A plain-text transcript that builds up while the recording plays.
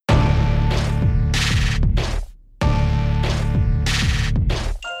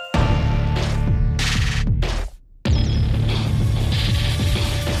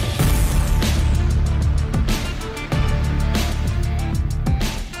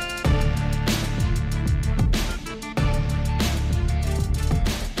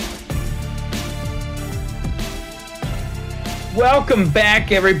Welcome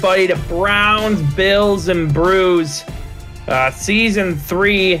back, everybody, to Browns, Bills, and Brews. Season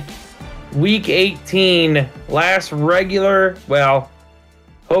 3, Week 18, last regular, well,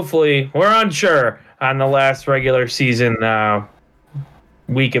 hopefully, we're unsure on the last regular season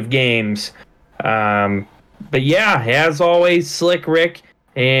week of games. But yeah, as always, Slick Rick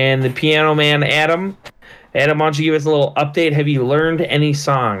and the Piano Man Adam. Adam, why don't you give us a little update? Have you learned any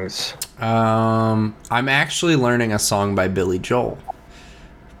songs? I'm actually learning a song by Billy Joel.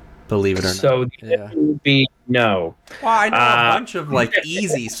 Believe it or not. So the answer would be no. Well, I know a bunch of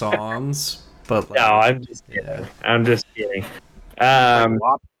easy songs, but no, I'm just kidding. Yeah. I'm just kidding.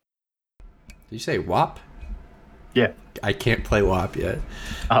 WAP? Did you say WAP? Yeah. I can't play WAP yet.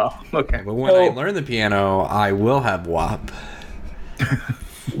 Oh, okay. But when I learn the piano, I will have WAP.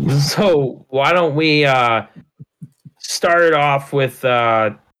 So why don't we start it off with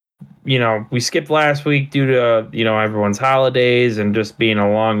we skipped last week due to everyone's holidays and just being a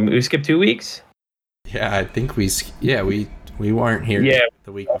long. We skipped 2 weeks. Yeah, I think we weren't here.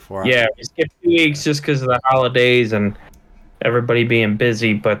 The week before. Yeah, we skipped 2 weeks just because of the holidays and everybody being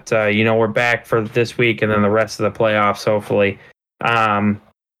busy. But we're back for this week and then the rest of the playoffs, hopefully.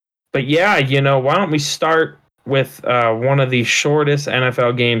 But yeah, why don't we start with one of the shortest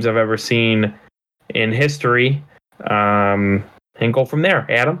NFL games I've ever seen in history, and go from there,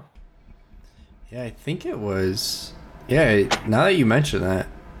 Adam. Yeah, I think it was. Yeah, now that you mention that,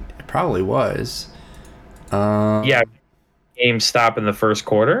 it probably was. Game stop in the first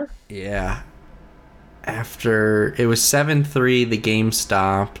quarter. Yeah. After it was 7-3, the game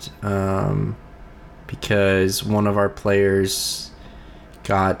stopped because one of our players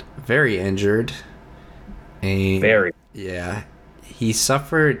got very injured. Yeah. He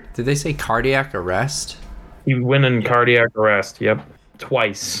suffered, did they say cardiac arrest? He went in cardiac arrest, yep.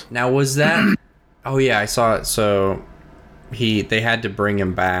 Twice. Now was that oh yeah, I saw it. So they had to bring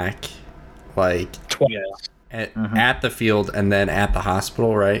him back twice. At the field and then at the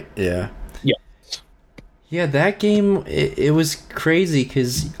hospital, right? Yeah. Yeah, that game, it was crazy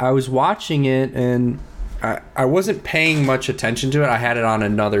because I was watching it and I wasn't paying much attention to it. I had it on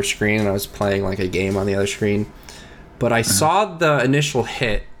another screen and I was playing a game on the other screen. But I saw the initial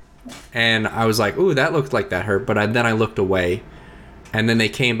hit and I was like, ooh, that looked like that hurt. But then I looked away and then they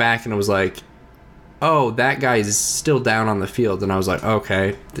came back and it was like, oh, that guy is still down on the field. And I was like,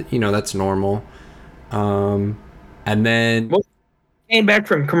 okay, that's normal. And then came back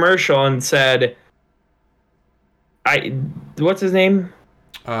from commercial and said, what's his name?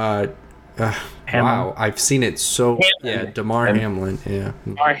 Wow, I've seen it so. Hamlin. Yeah, Damar Hamlin. Yeah,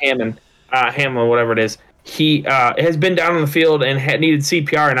 Damar Hamlin, whatever it is. He has been down on the field and needed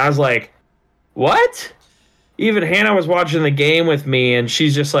CPR, and I was like, what? Even Hannah was watching the game with me, and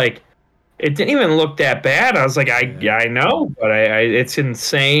she's just like, it didn't even look that bad. I was like, I know, but it's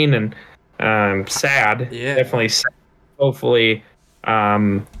insane and sad. Yeah, definitely sad. Hopefully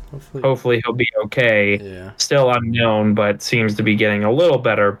he'll be okay. Yeah. Still unknown, but seems to be getting a little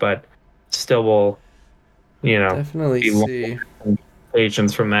better, but still will, definitely see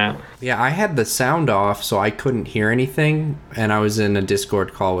patience from that. Yeah, I had the sound off, so I couldn't hear anything, and I was in a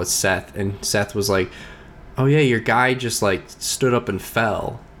Discord call with Seth, and Seth was like, oh yeah, your guy just stood up and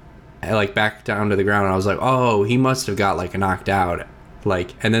fell, and, back down to the ground, and I was like, oh, he must have got knocked out,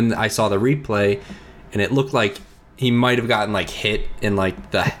 and then I saw the replay, and it looked like he might have gotten hit in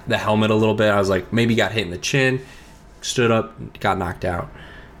the helmet a little bit. I was like, maybe got hit in the chin, stood up, got knocked out.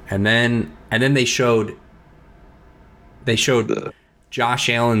 And then they showed Josh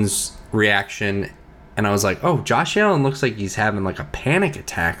Allen's reaction, and I was like, oh, Josh Allen looks like he's having a panic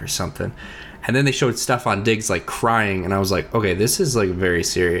attack or something. And then they showed Stephon Diggs crying, and I was like, okay, this is very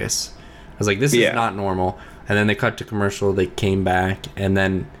serious. I was like, this is not normal. And then they cut to commercial, they came back, and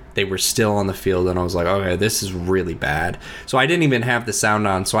then they were still on the field, and I was like, okay, this is really bad. So I didn't even have the sound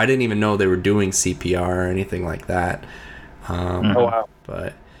on, so I didn't even know they were doing CPR or anything like that. Oh, wow.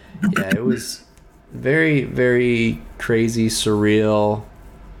 But, yeah, it was very, very crazy, surreal.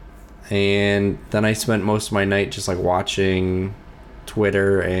 And then I spent most of my night just watching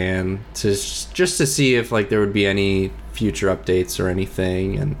Twitter and just to see if there would be any future updates or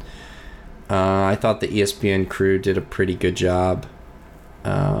anything. And I thought the ESPN crew did a pretty good job.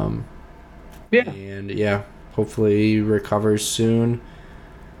 And yeah, hopefully he recovers soon.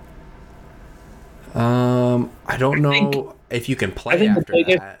 I don't know if you can play after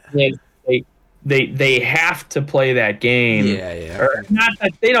that. They have to play that game. Yeah. Or not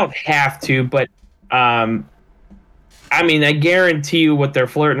that they don't have to, but I guarantee you what they're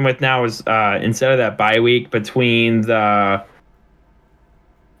flirting with now is instead of that bye week between the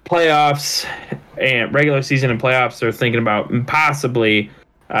playoffs and regular season and playoffs, they're thinking about possibly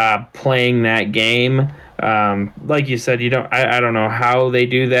playing that game. Like you said, I don't know how they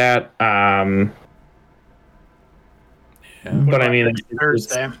do that. But I mean,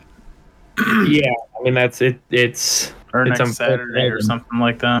 Thursday. Yeah, I mean that's it. It's next Saturday or something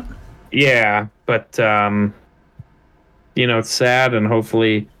like that. Yeah, but it's sad, and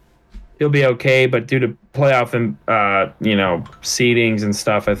hopefully he'll be okay. But due to playoff and seedings and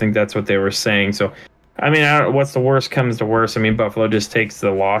stuff, I think that's what they were saying. So, I mean, I don't know what's the worst comes to worst. I mean, Buffalo just takes the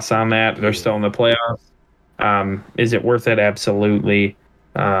loss on that. They're still in the playoffs. Is it worth it? Absolutely.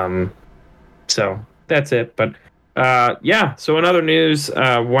 So that's it. But so in other news,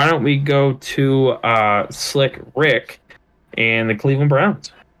 why don't we go to Slick Rick and the Cleveland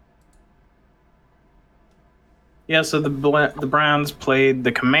Browns? Yeah, so the Browns played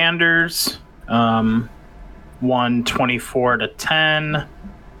the Commanders, won 24-10.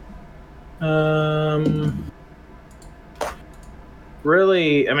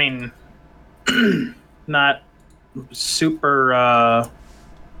 Really, I mean, not super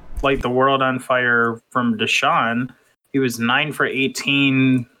light the world on fire from Deshaun. He was 9 for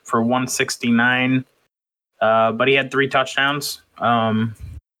 18 for 169, but he had 3 touchdowns.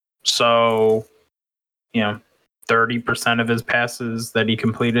 So, 30% of his passes that he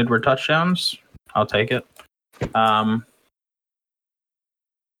completed were touchdowns. I'll take it.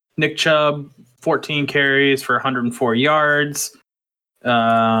 Nick Chubb, 14 carries for 104 yards.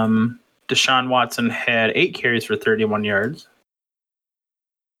 Deshaun Watson had 8 carries for 31 yards.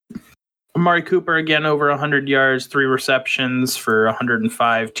 Amari Cooper, again, over 100 yards, 3 receptions for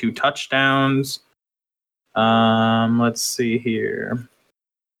 105, 2 touchdowns. Let's see here.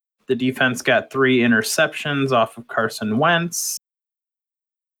 The defense got 3 interceptions off of Carson Wentz.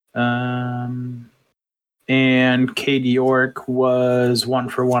 And Cade York was 1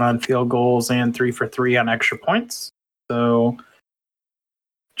 for 1 on field goals and 3 for 3 on extra points. So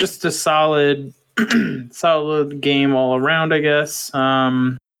just a solid game all around, I guess.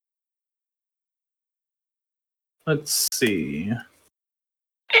 Let's see.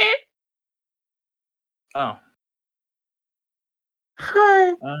 Oh.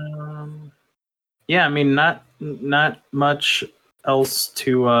 Hi. Yeah, I mean, not much else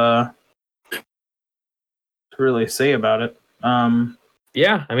to really say about it.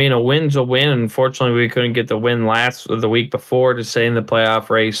 Yeah, I mean, a win's a win. Unfortunately, we couldn't get the win the week before to stay in the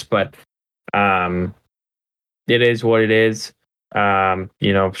playoff race, but it is what it is.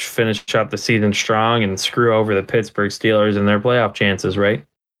 Finish up the season strong and screw over the Pittsburgh Steelers and their playoff chances, right?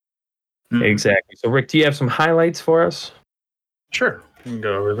 Mm-hmm. Exactly. So, Rick, do you have some highlights for us? Sure. We can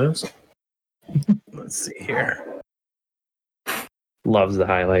go over this. Let's see here. Loves the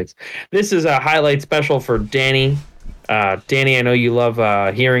highlights. This is a highlight special for Danny. Danny, I know you love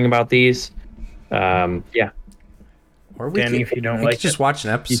hearing about these. Yeah. Or Danny, if you don't like, just watch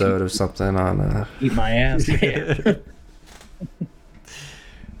an episode of something on. Eat my ass.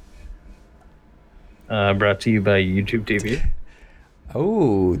 Brought to you by YouTube TV.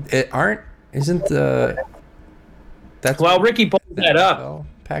 Oh, isn't the. That's Ricky pulled that up.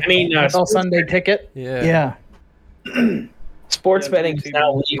 I mean, all Sunday ticket. Yeah. Sports betting is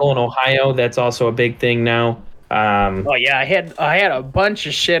now legal in Ohio. That's also a big thing now. Oh yeah, I had a bunch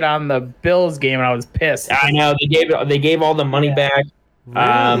of shit on the Bills game and I was pissed. I know they gave all the money back.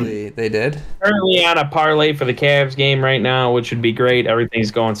 Really? They did? Currently on a parlay for the Cavs game right now, which would be great. Everything's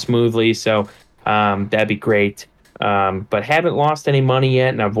going smoothly, so that'd be great. But haven't lost any money yet,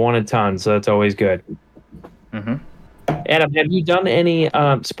 and I've won a ton, so that's always good. Mm-hmm. Adam, have you done any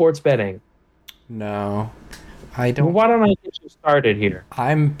sports betting? No, I don't. Well, why don't I get you started here?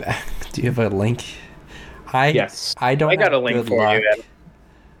 Do you have a link? Yes. I don't. I got a link for you, Adam.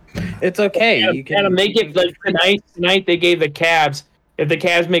 It's okay. You can make it like tonight. They gave the Cavs. If the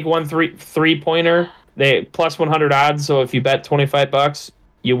Cavs make one three-pointer, they plus 100 odds. So if you bet $25,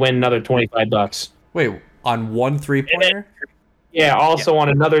 you win another $25. Wait, on one 3-pointer? Yeah. Also on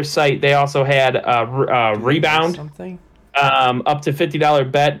another site, they also had a rebound. Something. Up to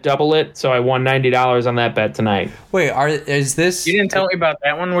 $50 bet, double it. So I won $90 on that bet tonight. Wait, is this? You didn't tell me about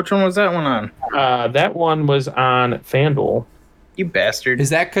that one. Which one was that one on? That one was on FanDuel. You bastard! Is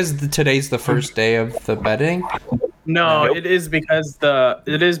that because today's the first day of the betting? No, nope. It is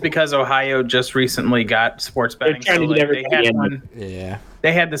because Ohio just recently got sports betting. They're trying to get everybody in. Yeah.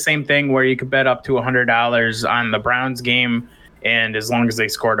 They had the same thing where you could bet up to $100 on the Browns game, and as long as they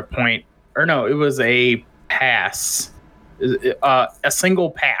scored a point, or no, it was a pass. A single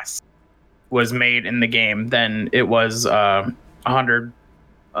pass was made in the game, then it was $100. $100.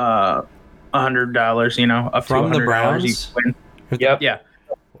 Up from to $100 the Browns. you win. Yep. Yeah.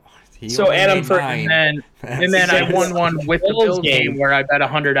 So Adam, and then I won one with the Bills game where I bet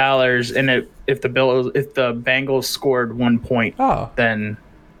 $100, and if the Bengals scored 1 point, then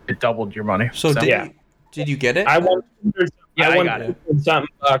it doubled your money. So did you get it? I won. I got it.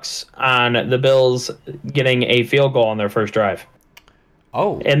 Something bucks on the Bills getting a field goal on their first drive.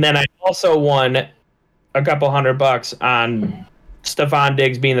 Oh, and then I also won a couple $100 on Stephon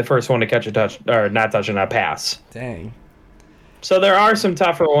Diggs being the first one to catch a pass. Dang. So there are some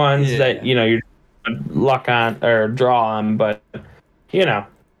tougher ones that you luck on or draw on, but Yeah.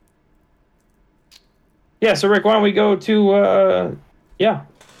 So Rick, why don't we go to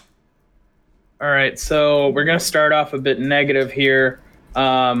All right, so we're gonna start off a bit negative here.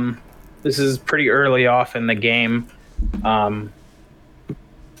 This is pretty early off in the game.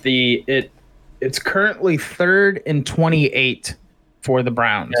 It's currently 3rd and 28 for the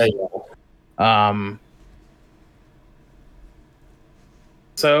Browns.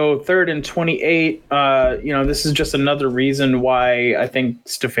 So 3rd and 28. This is just another reason why I think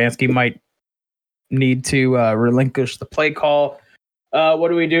Stefanski might need to relinquish the play call. What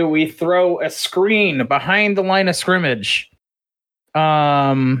do? We throw a screen behind the line of scrimmage.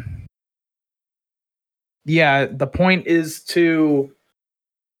 The point is to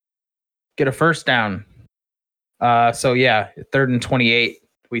get a first down. 3rd and 28,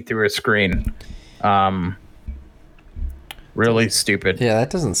 we threw a screen. Really stupid. Yeah, that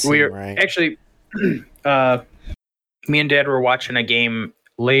doesn't seem right. Actually, me and Dad were watching a game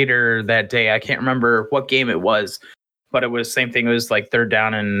later that day. I can't remember what game it was, but it was same thing. It was like 3rd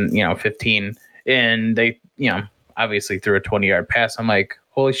down and 15, and they obviously threw a 20-yard pass. I'm like,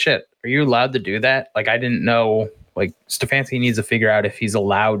 holy shit, are you allowed to do that? Like, I didn't know. Like, Stefanski needs to figure out if he's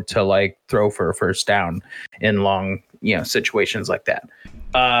allowed to like throw for a first down in long situations like that.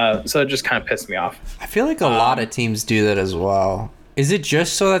 So it just kind of pissed me off. I feel like a lot of teams do that as well. Is it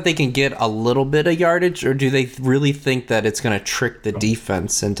just so that they can get a little bit of yardage, or do they really think that it's going to trick the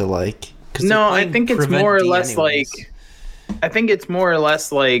defense into like? No, I think it's more or less like. I think it's more or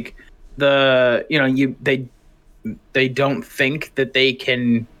less like they don't think that they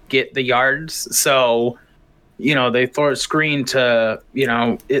can get the yards, so they throw a screen to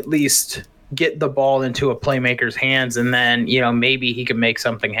at least get the ball into a playmaker's hands, and then maybe he can make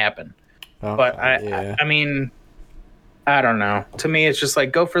something happen. But I mean, I don't know. To me, it's just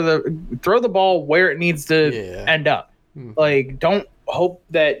like throw the ball where it needs to end up. Mm-hmm. Like, don't hope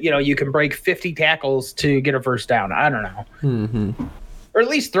that you can break 50 tackles to get a first down. I don't know. Mm-hmm. Or at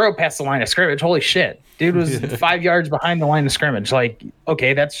least throw past the line of scrimmage. Holy shit, dude was 5 yards behind the line of scrimmage. Like,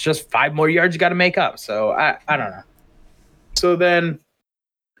 okay, that's just 5 more yards you got to make up. So I don't know. So then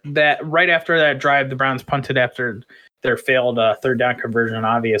that right after that drive, the Browns punted after their failed 3rd down conversion,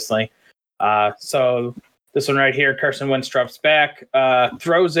 obviously. So this one right here, Carson Wentz drops back,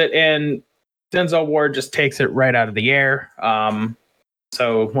 throws it in. Denzel Ward just takes it right out of the air.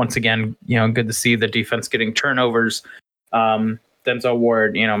 So once again, good to see the defense getting turnovers. Denzel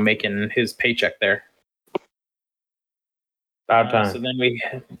Ward, making his paycheck there. About time.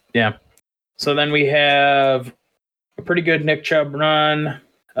 So then we have a pretty good Nick Chubb run.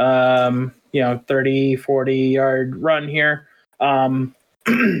 30, 40-yard run here.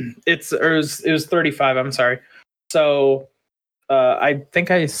 It was 35. I'm sorry. So I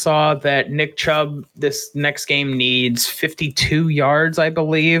think I saw that Nick Chubb this next game needs 52 yards, I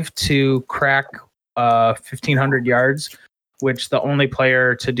believe, to crack 1,500 yards, which the only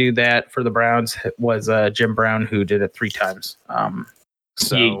player to do that for the Browns was Jim Brown, who did it 3 times.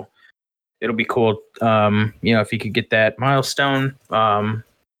 It'll be cool, if he could get that milestone,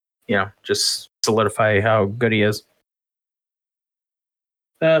 just solidify how good he is.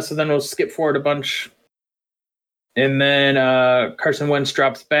 So then we'll skip forward a bunch. And then Carson Wentz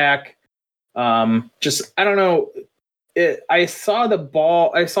drops back. I don't know. I saw the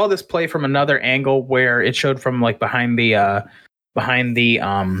ball. I saw this play from another angle where it showed from like behind the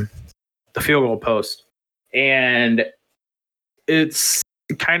field goal post, and it's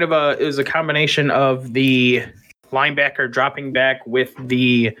kind of it was a combination of the linebacker dropping back with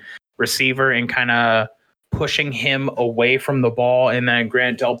the receiver and kind of pushing him away from the ball, and then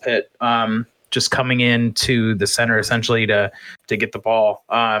Grant Delpit just coming into the center essentially to get the ball.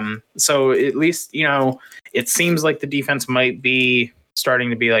 So at least, it seems like the defense might be starting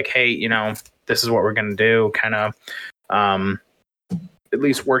to be like, hey, this is what we're going to do, kind of at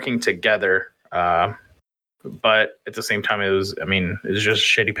least working together. But at the same time, it was just a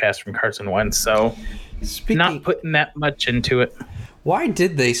shitty pass from Carson Wentz. So not putting that much into it. Why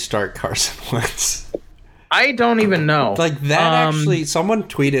did they start Carson Wentz? I don't even know. Like that actually, someone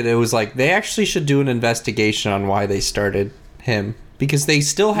tweeted, it was like, they actually should do an investigation on why they started him. because they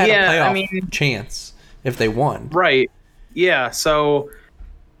still had a playoff chance if they won. Right. Yeah. So,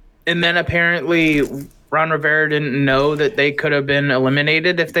 and then apparently Ron Rivera didn't know that they could have been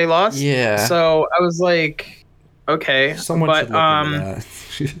eliminated if they lost. Yeah. So I was like, okay. Someone should look into that.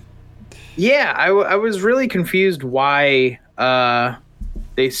 Yeah, I was really confused why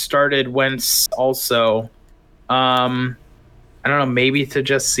they started Wentz also. I don't know, maybe to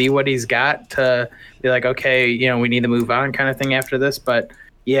just see what he's got, to be like, okay, you know, we need to move on kind of thing after this. But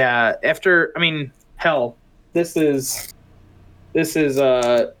yeah, hell, this is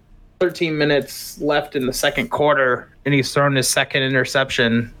 13 minutes left in the second quarter, and he's thrown his second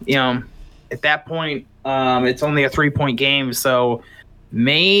interception. You know, at that point, it's only a 3-point game, so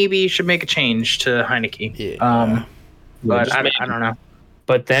maybe you should make a change to Heineke. Yeah. But I don't know.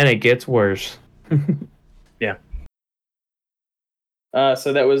 But then it gets worse. Yeah.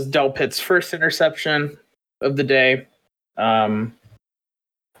 So that was Delpit's first interception of the day.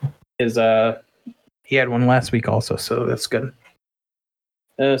 He had one last week also, so that's good.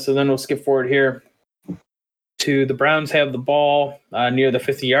 So then we'll skip forward here to the Browns have the ball near the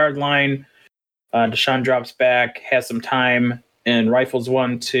 50-yard line. Deshaun drops back, has some time, and rifles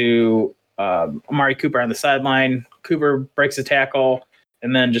one to Amari Cooper on the sideline. Cooper breaks a tackle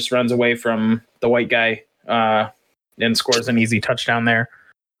and then just runs away from the white guy and scores an easy touchdown there.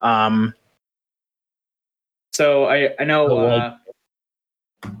 So I know...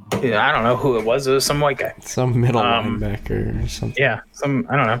 yeah, I don't know who it was. It was some white guy. Some middle linebacker or something. Yeah, I don't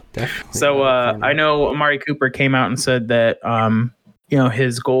know. Definitely. So I know Amari Cooper came out and said that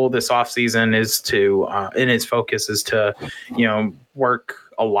his goal this offseason is to and his focus is to, work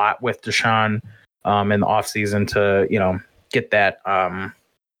a lot with Deshaun in the offseason to, get that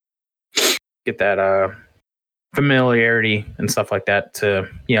familiarity and stuff like that to,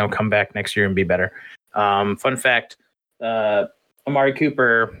 come back next year and be better. Fun fact, Amari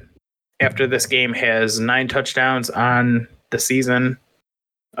Cooper, after this game, has 9 touchdowns on the season.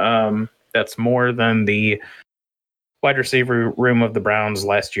 That's more than the wide receiver room of the Browns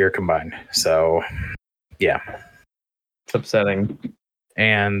last year combined. So, yeah. It's upsetting.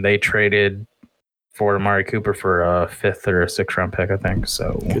 And they traded for Amari Cooper for a 5th or a 6th round pick, I think.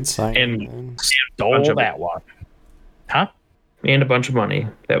 So good sign. And stole that one. Huh? And a bunch of money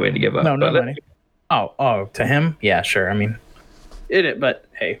that we had to give up. No money. Oh, to him? Yeah, sure. I mean, but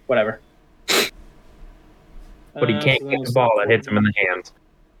hey, whatever. But he can't get the ball that hits him in the hands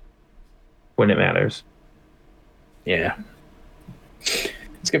when it matters. Yeah.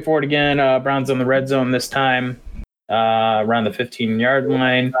 Skip forward again. Browns on the red zone this time, around the 15-yard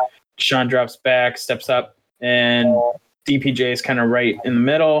line. Deshaun drops back, steps up, and DPJ is kind of right in the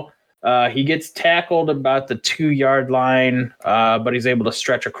middle. He gets tackled about the 2-yard line, but he's able to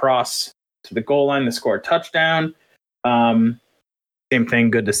stretch across to the goal line to score a touchdown. Same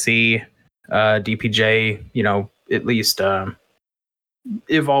thing. Good to see DPJ, at least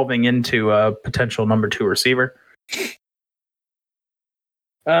evolving into a potential number 2 receiver.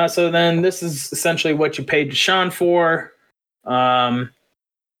 So then this is essentially what you paid Deshaun for.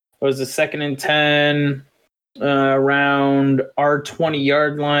 It was a 2nd and 10 around our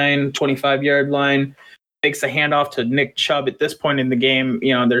 20-yard line, 25-yard line. Makes a handoff to Nick Chubb at this point in the game.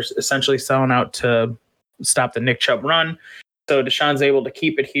 They're essentially selling out to stop the Nick Chubb run. So Deshaun's able to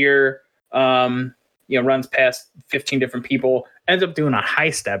keep it here. Runs past 15 different people. Ends up doing a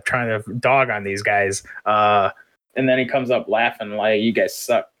high step trying to dog on these guys. And then he comes up laughing like, you guys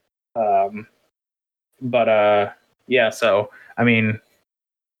suck. Yeah. So I mean,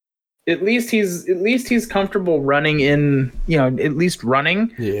 at least he's comfortable running in. At least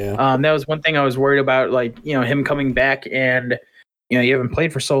running. Yeah. That was one thing I was worried about. Like him coming back, and you haven't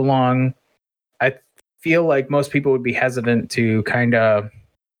played for so long. I feel like most people would be hesitant to kind of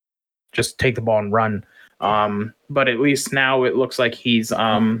just take the ball and run. But at least now it looks like he's,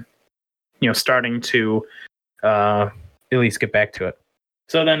 starting to at least get back to it.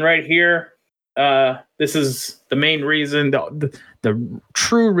 So then right here, this is the main reason, the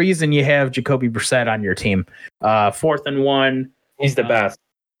true reason you have Jacoby Brissett on your team. 4th and 1. He's the best.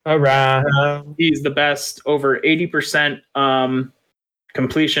 All right. He's the best. Over 80%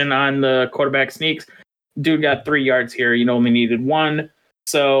 completion on the quarterback sneaks. Dude got 3 yards here. Only needed 1.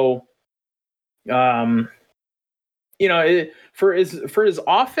 So, for as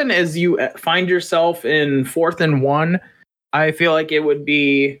often as you find yourself in 4th and 1, I feel like it would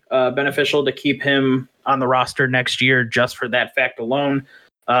be beneficial to keep him on the roster next year just for that fact alone,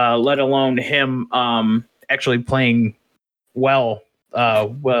 let alone him actually playing well.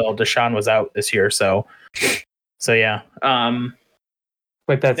 Deshaun was out this year, so yeah.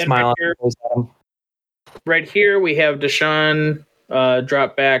 With that smile. Right here we have Deshaun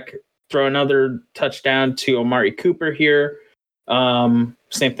drop back, throw another touchdown to Amari Cooper here.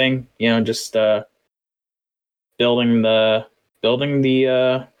 Same thing, just building the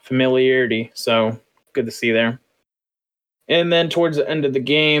familiarity. So good to see there. And then towards the end of the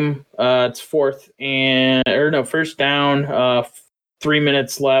game, it's first down, 3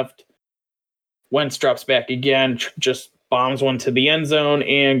 minutes left. Wentz drops back again, just bombs one to the end zone,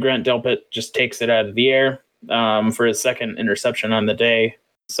 and Grant Delpit just takes it out of the air for his second interception on the day.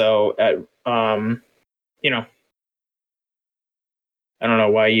 So, I don't know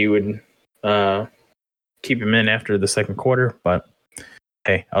why you would keep him in after the second quarter, but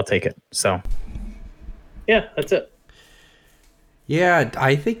hey, I'll take it. So, yeah, that's it. Yeah,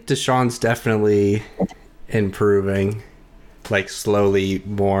 I think Deshaun's definitely improving, like slowly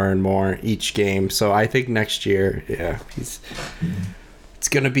more and more each game. So I think next year, it's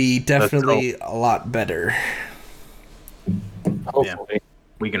going to be definitely a lot better. Hopefully.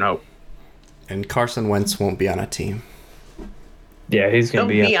 We can hope. And Carson Wentz won't be on a team. Yeah, he's going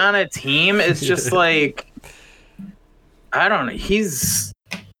to be on a team. It's just like, I don't know. He's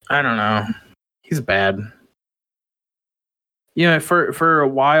bad. For a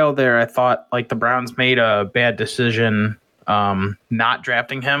while there, I thought like the Browns made a bad decision not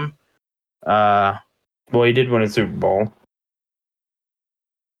drafting him. Well, he did win a Super Bowl.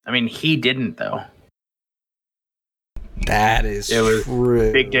 I mean, he didn't though. That is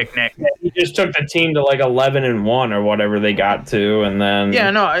true. Big Dick Nick. He just took the team to like 11-1 or whatever they got to, and then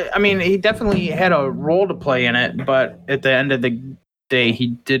I mean, he definitely had a role to play in it, but at the end of the day, he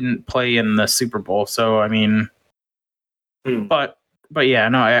didn't play in the Super Bowl. So I mean. But yeah,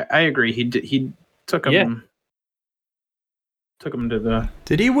 no, I agree. He took him. Yeah. Took him to the.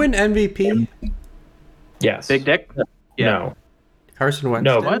 Did he win MVP? Yes. Big Dick. Yeah. No. Carson Wentz.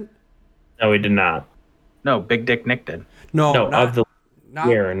 No. Didn't? What? No, he did not. No, Big Dick Nick did. No, of the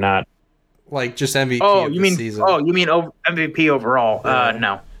year, not like just MVP. Oh, of you mean season. Oh, you mean MVP overall?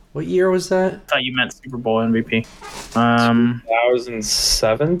 No. What year was that? I thought you meant Super Bowl MVP.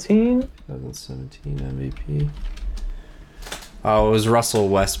 2017. 2017 MVP. Oh, it was Russell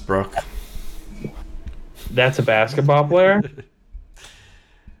Westbrook. That's a basketball player?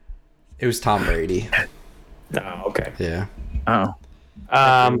 It was Tom Brady. Oh, okay. Yeah. Oh.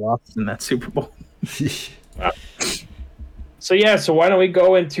 Lost in that Super Bowl. So why don't we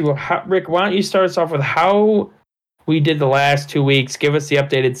go into Rick? Why don't you start us off with how we did the last 2 weeks? Give us the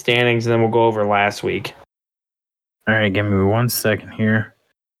updated standings, and then we'll go over last week. All right, give me 1 second here.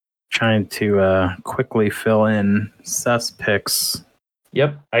 Trying to quickly fill in Seth's picks.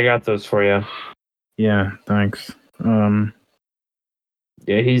 Yep, I got those for you. Yeah, thanks. Yeah,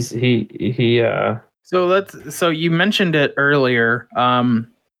 he. So you mentioned it earlier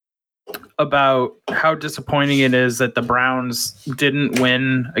about how disappointing it is that the Browns didn't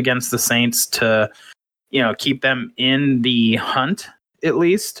win against the Saints to, keep them in the hunt at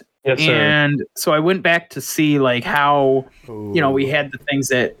least. Yes, sir. And so I went back to see like how, we had the things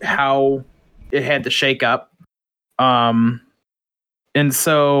that how it had to shake up. And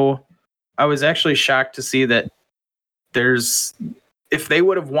so I was actually shocked to see that if they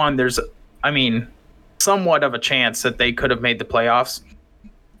would have won, somewhat of a chance that they could have made the playoffs.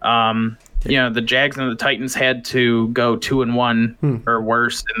 The Jags and the Titans had to go 2-1 or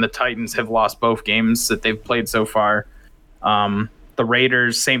worse, and the Titans have lost both games that they've played so far. The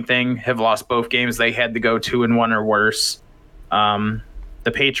Raiders, same thing, have lost both games. They had to go 2-1 or worse.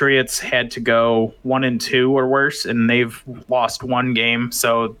 The Patriots had to go 1-2 or worse, and they've lost one game.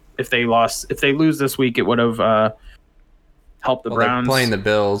 So if they lose this week, it would have helped the Browns. They're playing the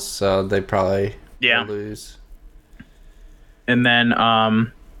Bills, so they probably lose. And then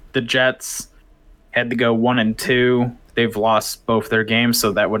the Jets had to go 1-2. They've lost both their games,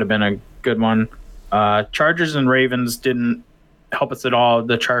 so that would have been a good one. Chargers and Ravens didn't help us at all.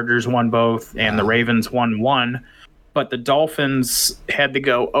 The Chargers won both, and the Ravens won one. But the Dolphins had to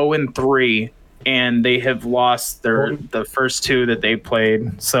go 0-3, and they have lost the first two that they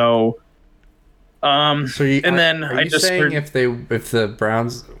played. So, are you saying if the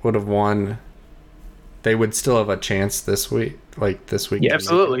Browns would have won, they would still have a chance this week? Like this week? Yeah,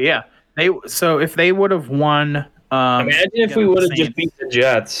 absolutely, yeah. So if they would have won, imagine if we would have just beat the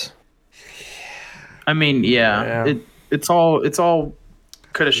Jets. I mean, it's all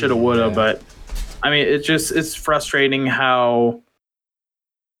coulda, shoulda, woulda, but I mean, it's frustrating how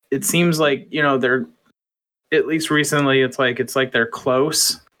it seems like, they're, at least recently, it's like they're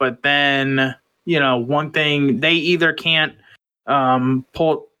close, but then, one thing, they either can't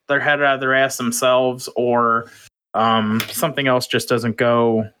pull their head out of their ass themselves, or something else just doesn't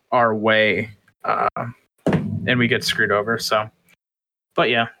go our way, and we get screwed over. So But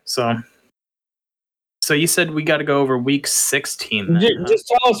yeah, so you said we got to go over week 16. Then, Just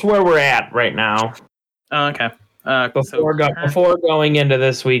tell us where we're at right now. Oh, okay. Before going into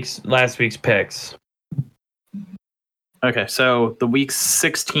last week's picks. Okay, so the week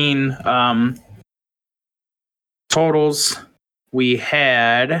 16 totals, we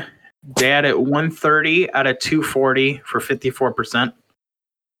had Dad at 130 out of 240 for 54%.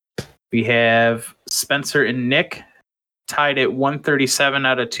 We have Spencer and Nick tied at 137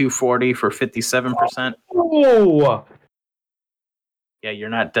 out of 240 for 57%. Oh, yeah, you're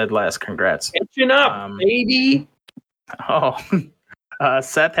not dead last. Congrats. catching up, baby. Oh,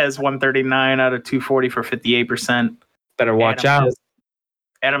 Seth has 139 out of 240 for 58%. Better watch out.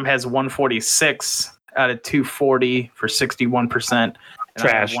 Adam has 146 out of 240 for 61%. And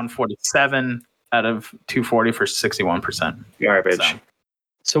Trash. 147 out of 240 for 61%. Garbage.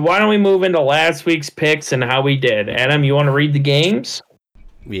 So why don't we move into last week's picks and how we did? Adam, you want to read the games?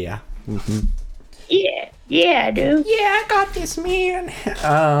 Yeah. Mm-hmm. Yeah, dude. Yeah, I got this, man.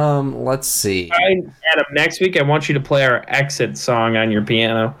 Let's see. Adam, next week I want you to play our exit song on your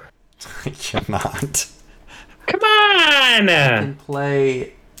piano. I cannot. Come on!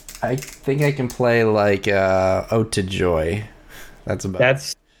 I think I can play like Ode to Joy. That's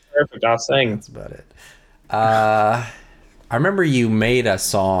perfect. I'll sing. That's about it. I remember you made a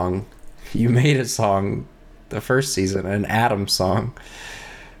song. You made a song the first season, an Adam song.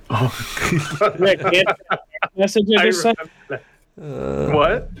 Rick, message I just sent.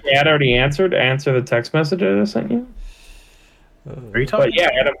 What? Dad already answered. Answer the text message I just sent you. Are you talking? But yeah,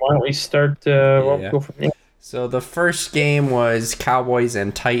 Adam, why don't we start? We'll go from there. So the first game was Cowboys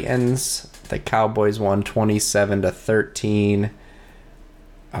and Titans. The Cowboys won 27-13.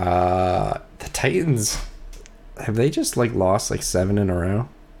 The Titans, have they just lost 7 in a row?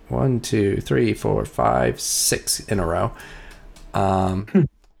 1, 2, 3, 4, 5, 6 in a row.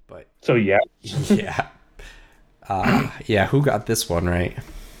 But so yeah. Yeah, who got this one right?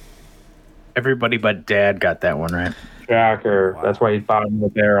 Everybody but Dad got that one right. Shocker. Wow. That's why he's bottom of the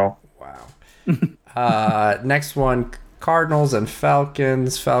barrel. Wow. Next one, Cardinals and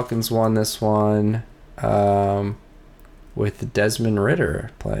Falcons. Falcons won this one with Desmond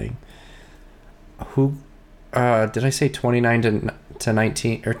Ridder playing. Who did I say 29 to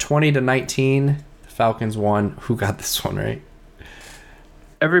 19 or 20 to 19? The Falcons won. Who got this one right?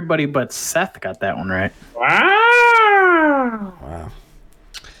 Everybody but Seth got that one right.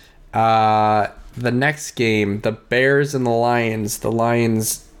 Wow. The next game, the Bears and the Lions. The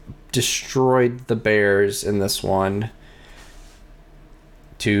Lions destroyed the Bears in this one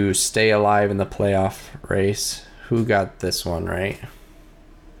to stay alive in the playoff race. Who got this one right?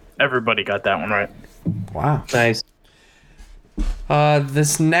 Everybody got that one right. Wow. Nice.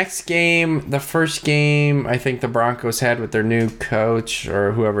 This next game, the first game I think the Broncos had with their new coach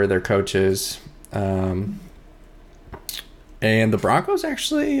or whoever their coach is. And the Broncos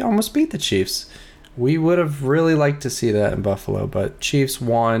actually almost beat the Chiefs. We would have really liked to see that in Buffalo, but Chiefs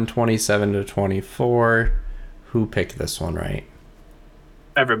won 27-24. Who picked this one right?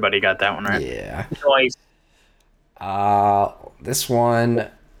 Everybody got that one right. Yeah. Nice. This one,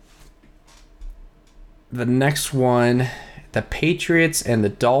 the next one, the Patriots and the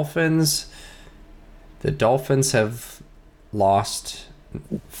Dolphins. The Dolphins have lost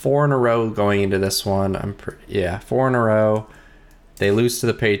 4 in a row going into this one. 4 in a row. They lose to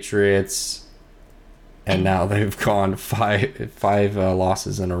the Patriots, and now they've gone five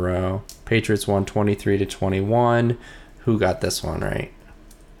losses in a row. Patriots won 23-21. Who got this one right?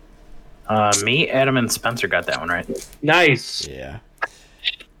 Me, Adam, and Spencer got that one right. Nice. Yeah.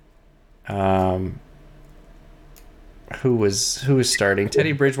 Who was starting?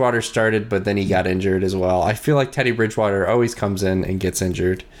 Teddy Bridgewater started, but then he got injured as well. I feel like Teddy Bridgewater always comes in and gets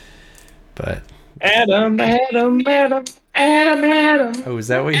injured. But Adam. Oh, is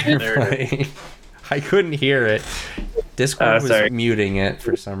that what you're playing? I couldn't hear it. Discord was muting it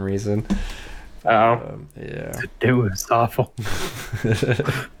for some reason. Oh. Yeah. It was awful.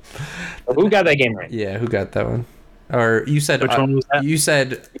 Who got that game right? Yeah, who got that one? Or you said which one was that? You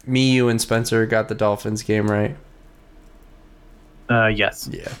said me, you, and Spencer got the Dolphins game right. Yes.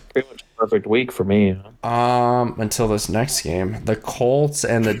 Yeah. Pretty much a perfect week for me. Until this next game, the Colts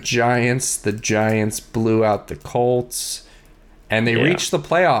and the Giants. The Giants blew out the Colts, and they reached the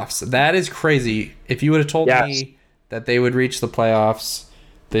playoffs. That is crazy. If you would have told me that they would reach the playoffs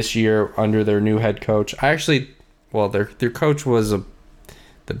this year under their new head coach, their coach was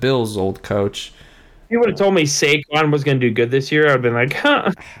the Bills' old coach. If you would have told me Saquon was going to do good this year, I would have been like,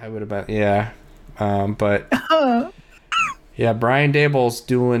 huh. I would have been, but yeah, Brian Daboll's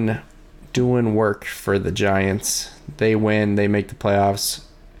doing doing work for the Giants. They win. They make the playoffs.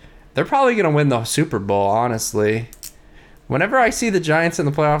 They're probably going to win the Super Bowl, honestly. Whenever I see the Giants in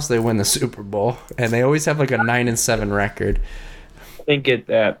the playoffs, they win the Super Bowl. And they always have like a 9-7 record. Don't get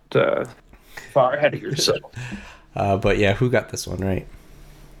that far ahead of yourself. But yeah, who got this one right?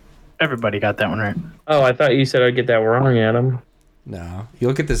 Everybody got that one right. Oh, I thought you said I'd get that wrong, Adam. No.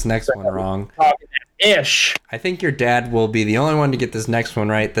 You'll get this next one wrong. Ish. I think your dad will be the only one to get this next one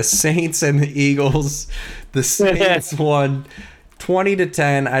right. The Saints and the Eagles. The Saints won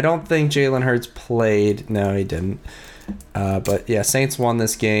 20-10. I don't think Jalen Hurts played. No, he didn't. But yeah, Saints won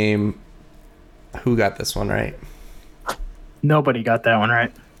this game. Who got this one right? Nobody got that one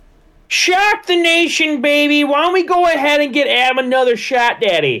right. Shock the nation, baby. Why don't we go ahead and get Adam another shot,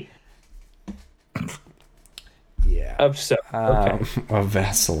 Daddy? Yeah. Of so. Okay. Of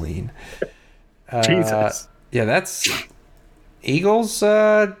Vaseline. Jesus. Yeah, that's Eagles.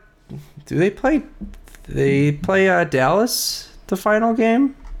 Do they play? They play Dallas the final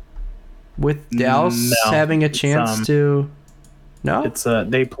game with Dallas having a chance to. No, it's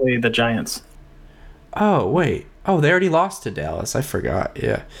they play the Giants. Oh wait. Oh, they already lost to Dallas. I forgot.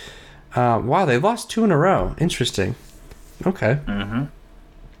 Yeah. Wow, they lost 2 in a row. Interesting. Okay. Mm-hmm.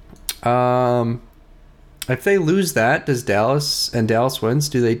 If they lose that, does Dallas wins?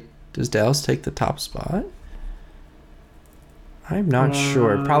 Does Dallas take the top spot? I'm not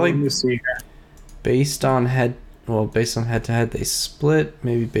sure. Probably. Let me see here. Based on head to head, they split.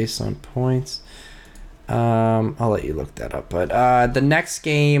 Maybe based on points. I'll let you look that up. But the next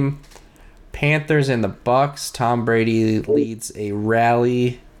game, Panthers and the Bucks. Tom Brady leads a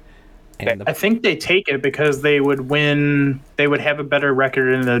rally. And I think they take it because they would win. They would have a better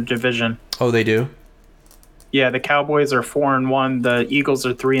record in the division. Oh, they do? Yeah, the Cowboys are 4-1. The Eagles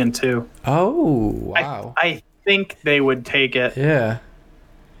are 3-2. Oh, wow. I think they would take it. Yeah.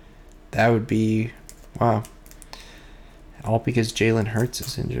 That would be... Wow. All because Jalen Hurts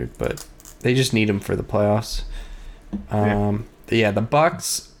is injured, but they just need him for the playoffs. Yeah, the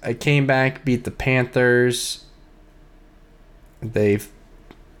Bucks came back, beat the Panthers. They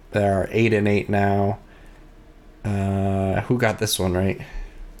are 8-8 now. Who got this one right?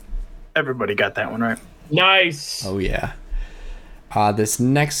 Everybody got that one right. Nice. Oh, yeah. This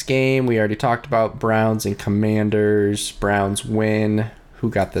next game, we already talked about Browns and Commanders. Browns win. Who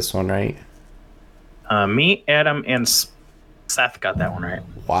got this one right? Me, Adam, and Seth got that one right.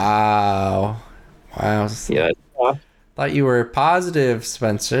 Wow. Yeah. Thought you were positive,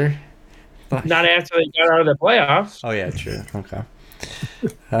 Spencer. Not after they got out of the playoffs. Oh, yeah, true. Okay.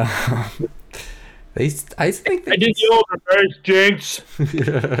 I think I did the old reverse jinx.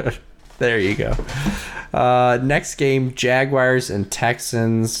 There you go. Next game, Jaguars and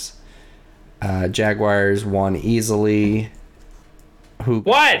Texans. Jaguars won easily. Who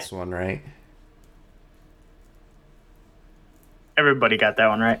got this one right? Everybody got that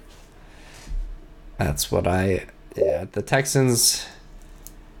one right. That's what the Texans,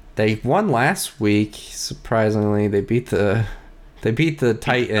 they won last week, surprisingly. They beat the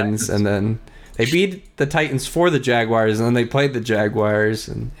Titans, and then they beat the Titans for the Jaguars, and then they played the Jaguars,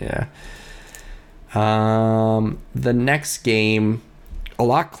 and yeah. The next game, a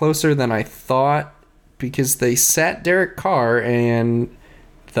lot closer than I thought, because they sat Derek Carr, and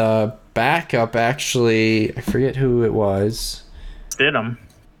the backup actually, I forget who it was. Stidham.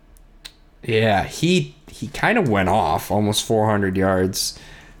 Yeah, he kind of went off, almost 400 yards,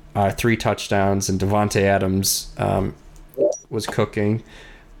 3 touchdowns, and Devontae Adams was cooking.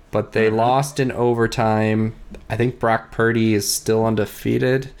 But they lost in overtime. I think Brock Purdy is still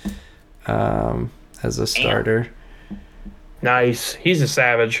undefeated as a starter. Nice. He's a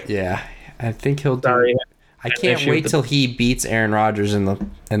savage. Yeah, I think he'll do. I can't wait till he beats Aaron Rodgers in the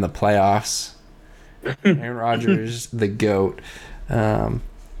playoffs. Aaron Rodgers, the GOAT.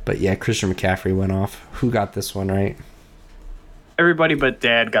 But yeah, Christian McCaffrey went off. Who got this one right? Everybody but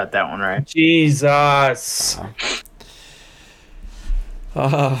Dad got that one right. Jesus.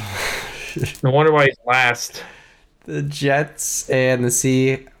 No wonder why he's last. The Jets and the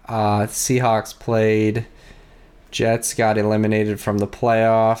Seahawks played. Jets got eliminated from the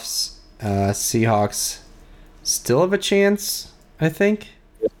playoffs. Seahawks still have a chance, I think.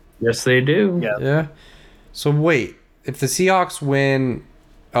 Yes, they do. Yeah. So wait, if the Seahawks win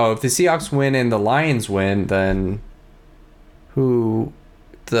and the Lions win, then who?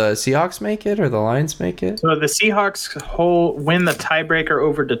 The Seahawks make it or the Lions make it? So the Seahawks win the tiebreaker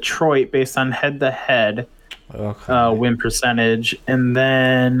over Detroit based on head-to-head win percentage, and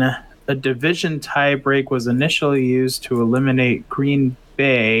then a division tiebreak was initially used to eliminate Green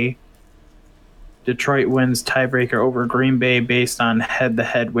Bay. Detroit wins tiebreaker over Green Bay based on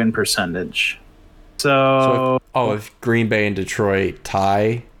head-to-head win percentage. So if Green Bay and Detroit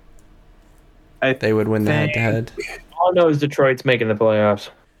tie, they would win the head-to-head. All I know is Detroit's making the playoffs.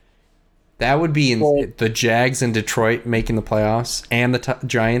 That would be the Jags and Detroit making the playoffs, and the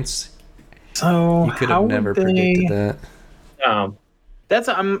Giants. So you could have never predicted that. That's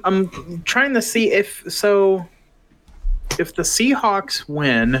I'm trying to see if the Seahawks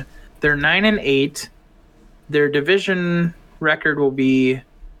win, they're 9-8. Their division record will be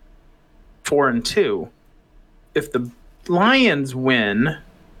 4-2. If the Lions win,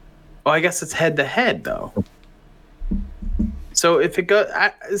 I guess it's head to head though. So if it goes,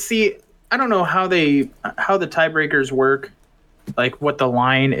 I don't know how the tiebreakers work, like what the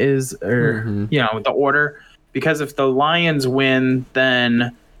line is, or the order. Because if the Lions win,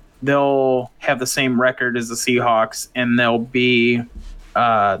 then they'll have the same record as the Seahawks, and they'll be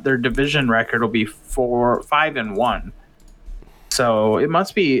their division record will be 5-1. So it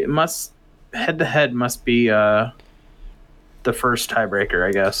must head to head must be the first tiebreaker,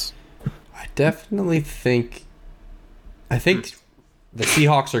 I guess. I definitely think the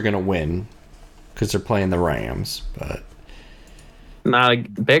Seahawks are gonna win because they're playing the Rams, but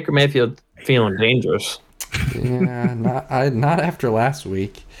Baker Mayfield feeling dangerous. Yeah, not after last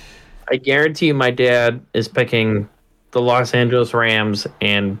week. I guarantee you my dad is picking the Los Angeles Rams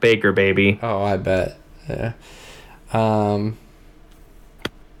and Baker, baby. Oh, I bet. Yeah.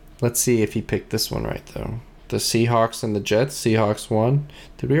 Let's see if he picked this one right, though. The Seahawks and the Jets. Seahawks won.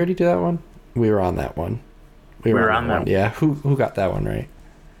 Did we already do that one? We were on that one. We were on that one. Yeah. Who got that one right?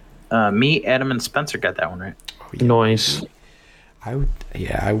 Me, Adam, and Spencer got that one right. Oh, yeah. Nice.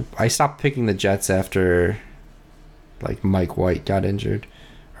 I stopped picking the Jets after Mike White got injured.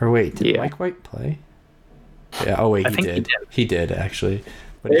 Or wait, did Mike White play? Yeah, he did. He did actually.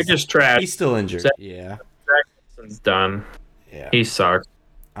 But they're just trash. He's still injured. Yeah. Jackson's done. Yeah. He sucks.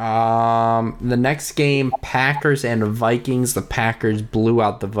 The next game, Packers and Vikings. The Packers blew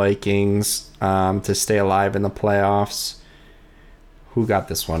out the Vikings to stay alive in the playoffs. Who got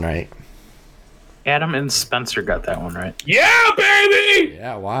this one right? Adam and Spencer got that one right. Yeah, baby!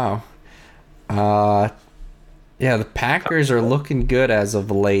 Yeah, wow. The Packers are looking good as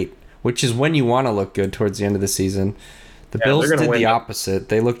of late, which is when you want to look good towards the end of the season. The Bills did the opposite.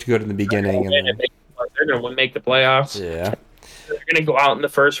 They looked good in the beginning. They're going to make the playoffs. Yeah. They're going to go out in the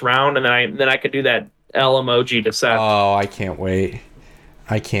first round, and then I could do that L emoji to Seth. Oh, I can't wait.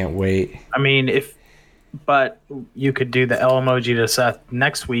 I mean, but you could do the L emoji to Seth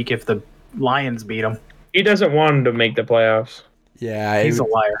next week if the Lions beat him. He doesn't want him to make the playoffs. Yeah, he's a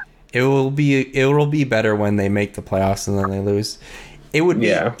liar. It will be better when they make the playoffs and then they lose. It would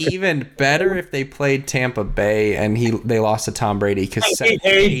be even better if they played Tampa Bay and they lost to Tom Brady because Seth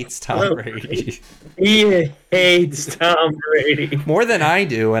hates Tom Brady. He hates Tom Brady more than I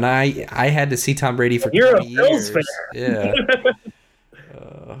do, and I had to see Tom Brady for 20 years. Fan. Yeah.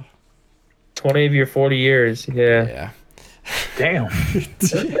 20 of your 40 years. Yeah. Damn.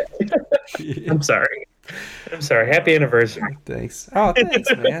 I'm sorry. Happy anniversary. Thanks. Oh,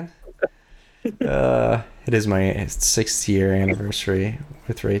 thanks, man. It is my 6th year anniversary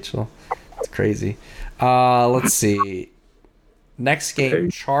with Rachel. It's crazy. Let's see. Next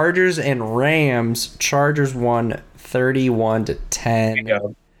game, Chargers and Rams. Chargers won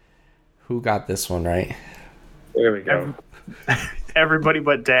 31-10. Who got this one right? There we go. Everybody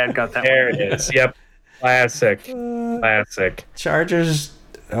but Dad got that there one. There it is. Yep. Classic. Chargers,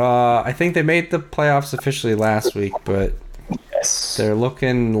 I think they made the playoffs officially last week, but they're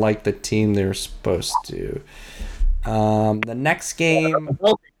looking like the team they're supposed to. The next game...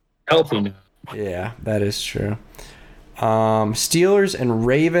 Healthy. Yeah, that is true. Steelers and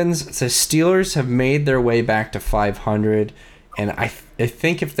Ravens. The Steelers have made their way back to 500, and I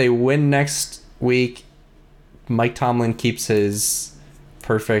think if they win next week, Mike Tomlin keeps his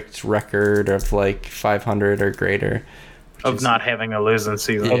perfect record of 500 or greater. Of not having a losing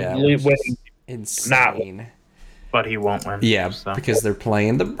season. Yeah, insane. But he won't win. Yeah, because they're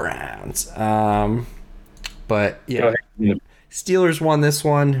playing the Browns. But yeah, Steelers won this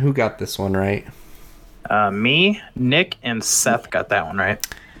one. Who got this one right? Me, Nick, and Seth got that one right.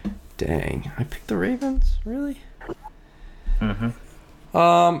 Dang, I picked the Ravens. Really? Mm-hmm.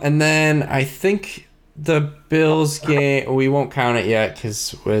 And then I think the Bills game, we won't count it yet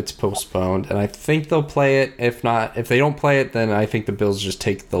because it's postponed, and I think they'll play it. If they don't play it, then I think the Bills just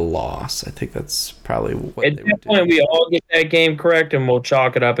take the loss. I think that's probably what they would do. We all get that game correct, and we'll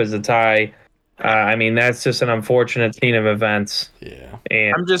chalk it up as a tie. I mean, that's just an unfortunate scene of events. Yeah,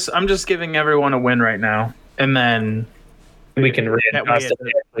 and I'm just giving everyone a win right now, and then we can readjust it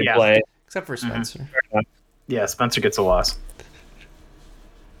as we play. except for Spencer. Yeah, Spencer gets a loss.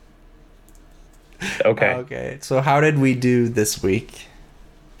 Okay. Okay. So how did we do this week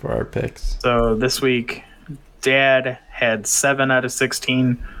for our picks? So this week, Dad had 7 out of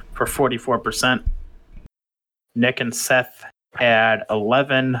 16 for 44%. Nick and Seth had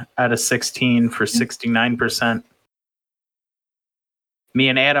 11 out of 16 for 69%. Me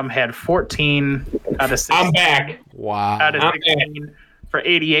and Adam had 14 out of 16. I'm back. Wow. Out of 16 for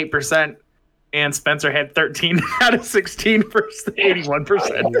 88%. And Spencer had 13 out of 16 for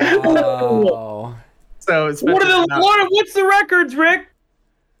 81%. Wow. So what's the records, Rick?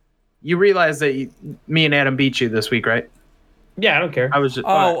 You realize that me and Adam beat you this week, right? Yeah, I don't care. I was just.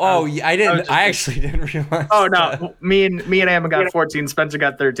 I didn't. I actually didn't realize. Oh no, me and Adam got 14. Spencer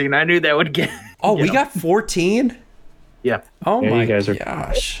got 13. I knew that would get. Oh, we got 14. Yeah. Oh Yeah, my you guys are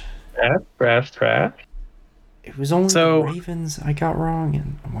gosh. Trash. It was only So- the Ravens I got wrong,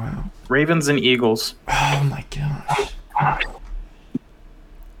 and wow. Ravens and Eagles. Oh my gosh.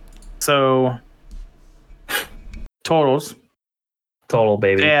 So totals. Total,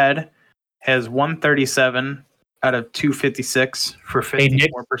 baby. Dad has 137 out of 256 for 54%. Hey,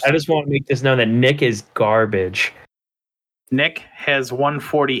 Nick, I just want to make this known that Nick is garbage. Nick has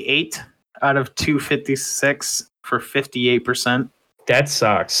 148 out of 256 for 58%. That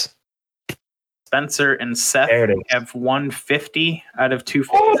sucks. Spencer and Seth There it is. have 150 out of Oh,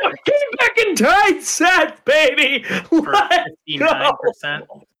 256 get back in tight, Seth, baby. for Let's 59%.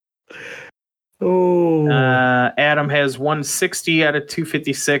 go. Oh, Adam has 160 out of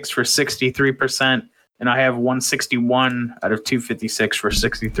 256 for 63%. And I have 161 out of 256 for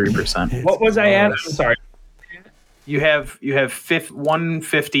 63%. what was I at? I'm sorry. You have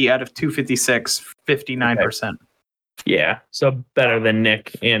 150 out of 256, 59%. Yeah, so better than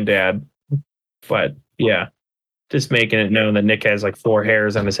Nick and Dad. But yeah, just making it known that Nick has like 4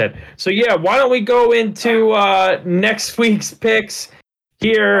 hairs on his head. So yeah, why don't we go into next week's picks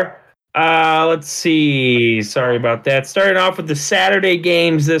here? Let's see. Sorry about that. Starting off with the Saturday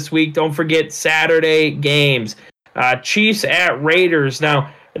games this week. Don't forget Saturday games. Chiefs at Raiders.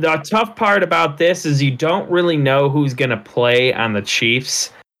 Now, the tough part about this is you don't really know who's going to play on the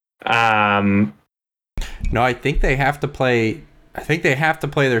Chiefs. No, I think they have to play. I think they have to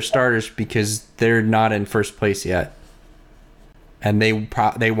play their starters because they're not in first place yet, and they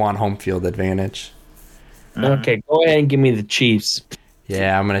want home field advantage. Okay, go ahead and give me the Chiefs.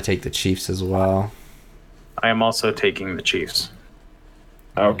 Yeah, I'm gonna take the Chiefs as well. I am also taking the Chiefs.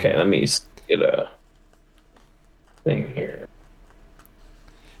 Okay, let me get a thing here.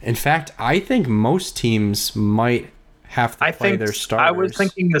 In fact, I think most teams might have to play their starters. I was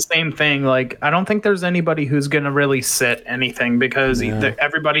thinking the same thing. Like, I don't think there's anybody who's going to really sit anything because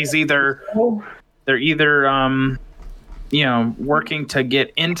everybody's either working to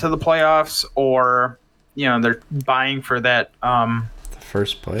get into the playoffs or they're buying for that the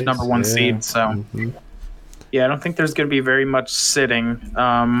first place number 1 seed. So yeah, I don't think there's going to be very much sitting.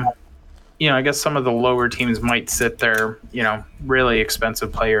 I guess some of the lower teams might sit their really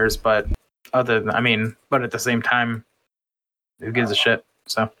expensive players, but at the same time, who gives a shit?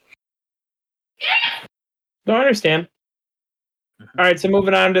 So Don't understand. All right, so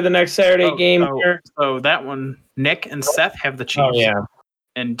moving on to the next Saturday game here. So that one, Nick and Seth have the Chiefs. Oh yeah,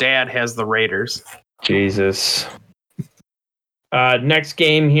 And Dad has the Raiders. Jesus. Next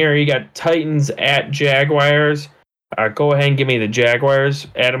game here, you got Titans at Jaguars. Go ahead and give me the Jaguars.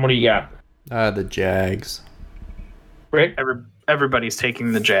 Adam, what do you got? The Jags. Rick? Everybody's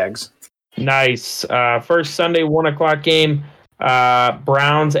taking the Jags. Nice. First Sunday 1:00 game.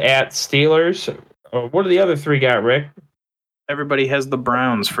 Browns at Steelers. What do the other 3 got, Rick? Everybody has the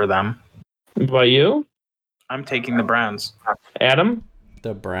Browns for them. What about you? I'm taking the Browns. Adam?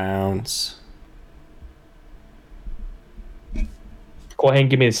 The Browns. Go ahead and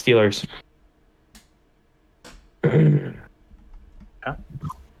give me the Steelers.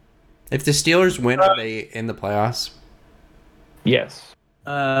 If the Steelers win, are they in the playoffs? Yes.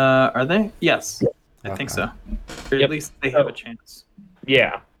 Are they? Yes. I think so. Or Yep. at least they have a chance.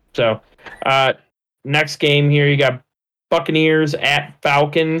 Yeah. So, next game here, you got Buccaneers at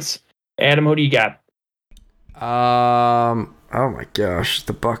Falcons. Adam, who do you got? Oh my gosh,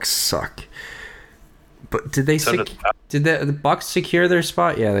 the Bucks suck. But did they did the Bucks secure their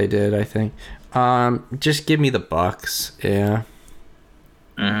spot? Yeah, they did, I think. Just give me the Bucks. Yeah.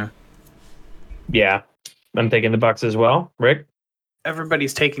 Mm-hmm. Yeah. I'm taking the Bucks as well. Rick?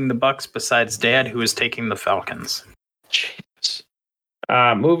 Everybody's taking the Bucks besides Dad, who is taking the Falcons. Jeez.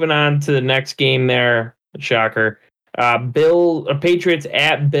 Moving on to the next game there. Shocker. Patriots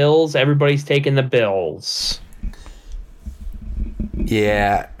at Bills. Everybody's taking the Bills.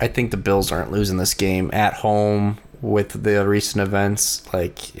 Yeah, I think the Bills aren't losing this game at home with the recent events.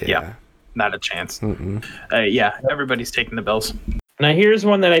 Yeah, not a chance. Everybody's taking the Bills. Now here's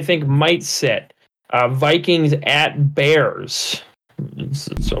one that I think might sit. Vikings at Bears.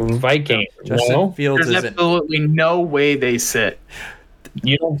 So Vikings. Justin Fields there's absolutely no way they sit.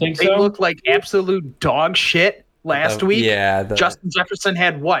 You don't think they so? They look like absolute dog shit last week. Yeah. Justin Jefferson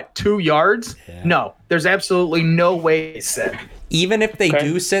had 2 yards? Yeah. No, there's absolutely no way they sit. Even if they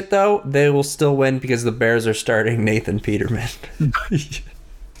do sit, though, they will still win because the Bears are starting Nathan Peterman.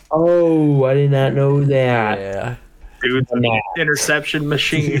 Oh, I did not know that. Yeah. Dude, interception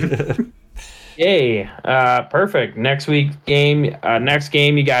machine. Yay. Perfect. Next game,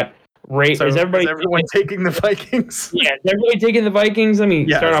 you got is everyone taking the Vikings? Yeah, is everybody taking the Vikings? Let me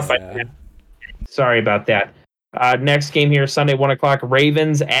start off by sorry about that. Next game here, Sunday, 1:00,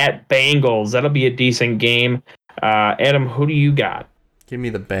 Ravens at Bengals. That'll be a decent game. Adam, who do you got? Give me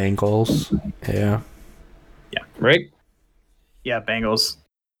the Bengals. Yeah. Rick? Yeah, Bengals.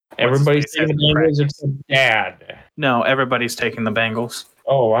 Everybody's taking the Bengals except Dad. No, everybody's taking the Bengals.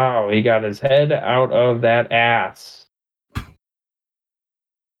 Oh, wow. He got his head out of that ass.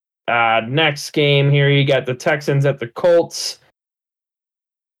 Next game here, you got the Texans at the Colts.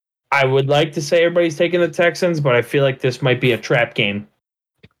 I would like to say everybody's taking the Texans, but I feel like this might be a trap game.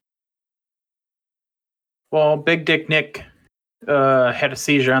 Well, Big Dick Nick had a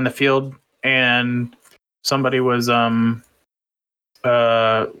seizure on the field, and somebody was the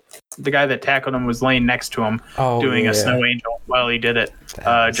guy that tackled him was laying next to him doing a snow angel while he did it.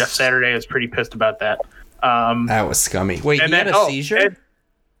 Jeff Saturday was pretty pissed about that. That was scummy. Wait, he had a seizure?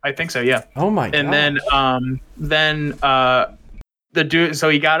 I think so, yeah. Oh my god. And then the dude, so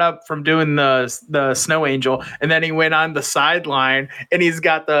he got up from doing the snow angel, and then he went on the sideline, and he's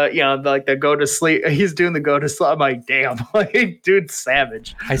got the go to sleep. He's doing the go to sleep. I'm like, damn, dude's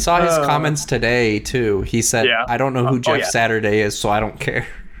savage. I saw his comments today too. He said, "I don't know who Jeff Saturday is, so I don't care."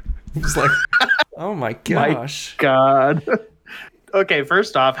 I was like, oh my gosh, my God. Okay,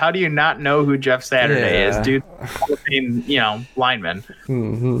 first off, how do you not know who Jeff Saturday is, dude? Lineman.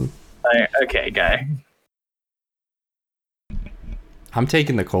 Mm-hmm. Okay, guy. I'm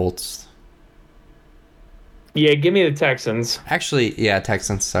taking the Colts. Yeah, give me the Texans. Actually, yeah,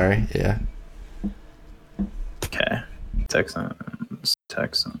 Texans. Sorry, yeah. Okay, Texans.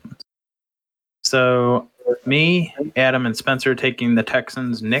 So me, Adam, and Spencer are taking the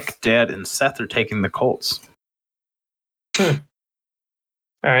Texans. Nick, Dad, and Seth are taking the Colts.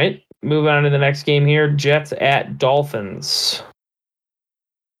 All right, move on to the next game here. Jets at Dolphins.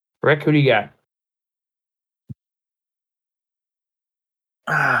 Rick, who do you got?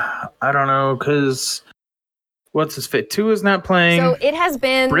 I don't know, because what's his fit? Tua is not playing. So it has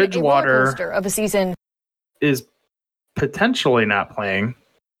been Bridgewater a roller coaster of a season. Is potentially not playing.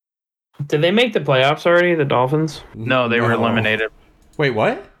 Did they make the playoffs already, the Dolphins? No, they were eliminated. Wait,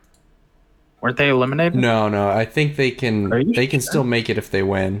 what? Weren't they eliminated? No. I think they can. They can still make it if they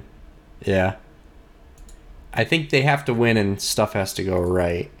win. Yeah. I think they have to win and stuff has to go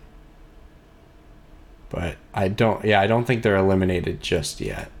right. But I don't think they're eliminated just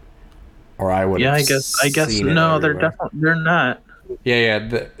yet. Or I would. Yeah, I guess no, they're definitely not. Yeah.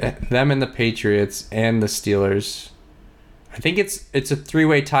 Them and the Patriots and the Steelers. I think it's a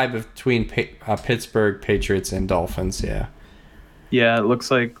 3-way tie between Pittsburgh, Patriots, and Dolphins. Yeah. Yeah, it looks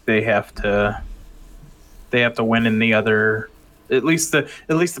like they have to win in the other. At least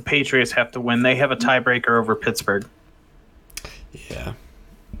the Patriots have to win. They have a tiebreaker over Pittsburgh. Yeah.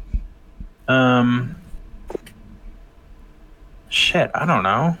 Shit, I don't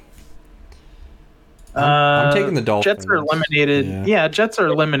know. I'm taking the Dolphins. Jets are eliminated. Yeah, Jets are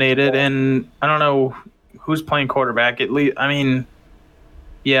eliminated, and I don't know who's playing quarterback. At least, I mean,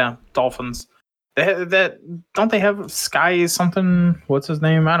 yeah, Dolphins. Don't they have Sky something? What's his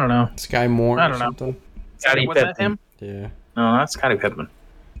name? I don't know. Sky Moore. I don't know. Something? Was that him? Yeah. No, that's Scottie Pippen.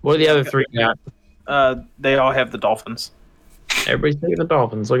 What are the other three got? They all have the Dolphins. Everybody's taking the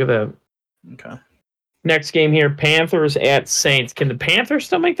Dolphins. Look at that. Okay. Next game here, Panthers at Saints. Can the Panthers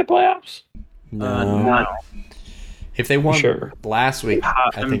still make the playoffs? No. If they won last week,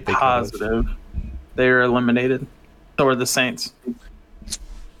 I think they positive. They were eliminated. So are the Saints.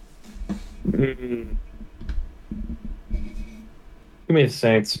 Give me the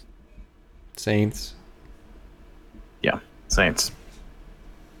Saints. Saints. Yeah, Saints.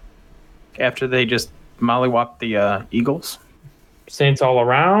 After they just mollywhopped the Eagles. Saints all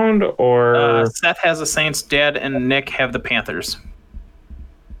around, or Seth has the Saints. Dad and Nick have the Panthers.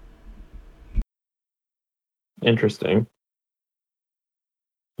 Interesting.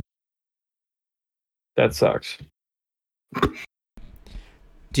 That sucks.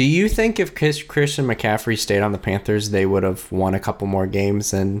 Do you think if Christian McCaffrey stayed on the Panthers, they would have won a couple more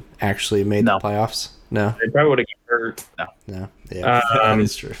games and actually made the playoffs? No. They probably would have got hurt. No. Yeah, that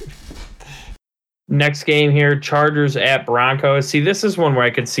is true. Next game here, Chargers at Broncos. See, this is one where I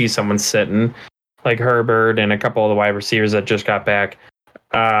could see someone sitting, like Herbert and a couple of the wide receivers that just got back.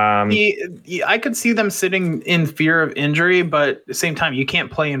 I could see them sitting in fear of injury, but at the same time, you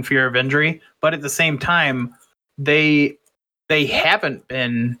can't play in fear of injury. But at the same time, they haven't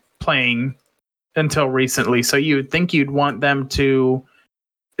been playing until recently, so you would think you'd want them to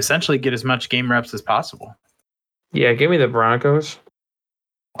essentially get as much game reps as possible. Yeah, give me the Broncos.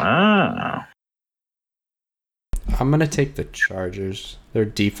 Ah. I'm going to take the Chargers. Their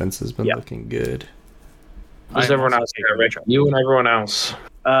defense has been looking good. Just everyone else here, Rick. You and everyone else.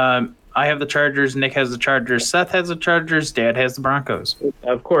 I have the Chargers. Nick has the Chargers. Seth has the Chargers. Dad has the Broncos.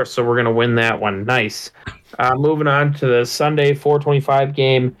 Of course, so we're going to win that one. Nice. Moving on to the Sunday 4:25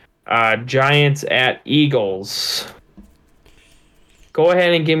 game. Giants at Eagles. Go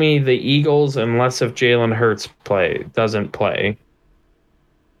ahead and give me the Eagles unless if Jalen Hurts doesn't play.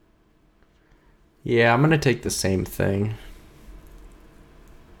 Yeah, I'm going to take the same thing.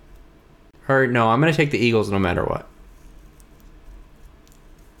 Or no, I'm going to take the Eagles no matter what.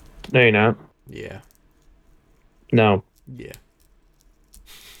 No, you're not. Yeah. No. Yeah.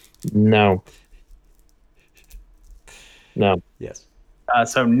 No. No. Yes.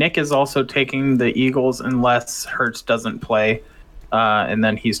 So Nick is also taking the Eagles unless Hurts doesn't play, and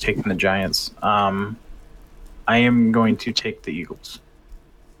then he's taking the Giants. I am going to take the Eagles.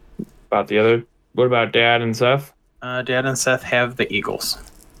 About the other. What about Dad and Seth? Dad and Seth have the Eagles.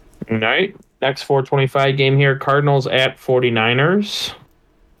 All right. Next 4:25 game here. Cardinals at 49ers.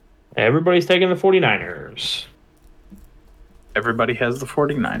 Everybody's taking the 49ers. Everybody has the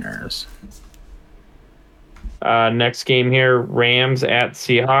 49ers. Next game here. Rams at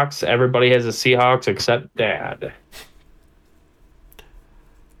Seahawks. Everybody has the Seahawks except Dad.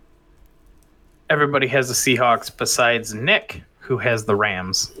 Everybody has the Seahawks besides Nick, who has the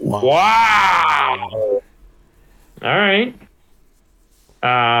Rams. Wow. All right.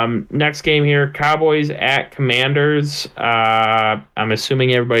 Next game here, Cowboys at Commanders. I'm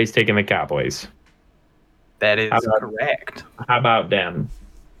assuming everybody's taking the Cowboys. That is correct. How about them?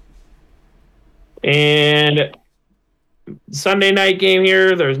 And Sunday night game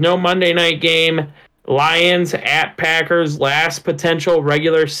here. There's no Monday night game. Lions at Packers. Last potential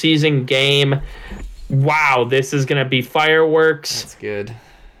regular season game. Wow, this is going to be fireworks. That's good.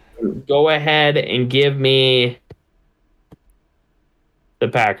 Go ahead and give me the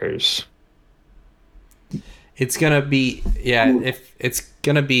Packers. It's going to be,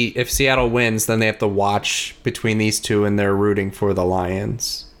 if Seattle wins, then they have to watch between these two and they're rooting for the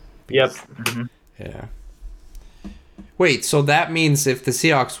Lions. Yep. Mm-hmm. Yeah. Wait, so that means if the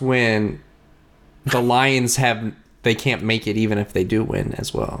Seahawks win, the Lions they can't make it even if they do win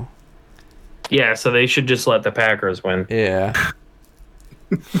as well. Yeah, so they should just let the Packers win. Yeah.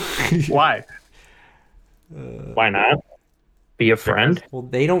 Why? Why not? Be a friend. Well,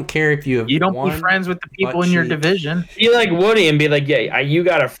 they don't care if you have. You don't be friends with the people in your division. Be like Woody and be like, yeah, you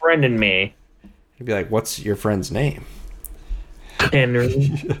got a friend in me. You'd be like, what's your friend's name?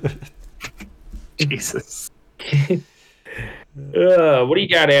 Henry. Jesus. What do you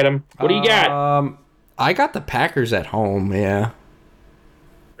got, Adam? What do you got? I got the Packers at home, yeah.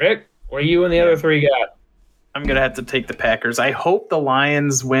 Rick, what do you and the other three got? I'm gonna have to take the Packers. I hope the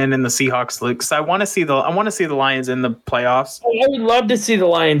Lions win and the Seahawks lose. Cause I want to see the Lions in the playoffs. I would love to see the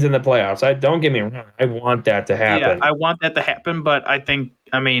Lions in the playoffs. Don't get me wrong. I want that to happen. Yeah, I want that to happen, but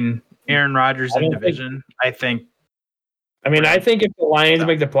Aaron Rodgers in division. I think if the Lions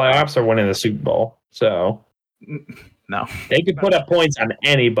make the playoffs, they're winning the Super Bowl. So no, they could put up points on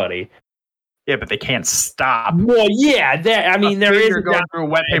anybody. Yeah, but they can't stop. Well, yeah, there is going through a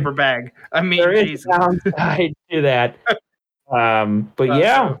wet paper bag. There is a downside to that. But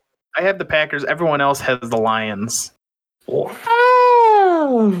yeah, I have the Packers. Everyone else has the Lions.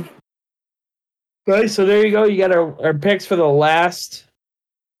 Wow. Okay, so there you go. You got our picks for the last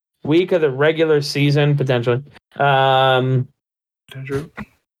week of the regular season, potentially. Yeah.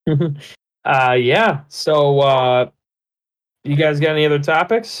 So, you guys got any other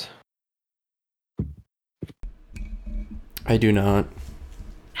topics? I do not.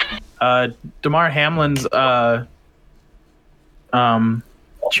 Damar Hamlin's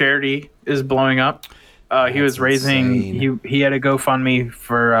charity is blowing up. He was raising. He had a GoFundMe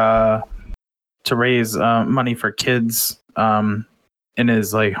for to raise money for kids in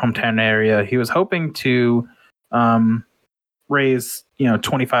his hometown area. He was hoping to raise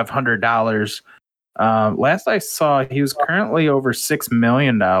 $2,500 Last I saw, he was currently over $6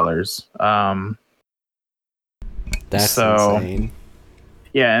 million. That's insane.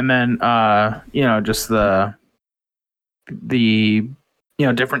 Yeah, and then just the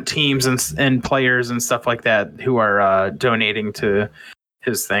different teams and players and stuff like that who are donating to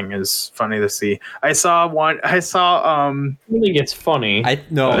his thing is funny to see. I saw I think it's funny.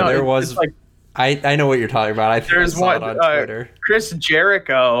 There was like, I know what you're talking about. I think there's one on Twitter. Chris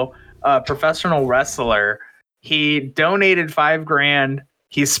Jericho, a professional wrestler, he donated $5,000.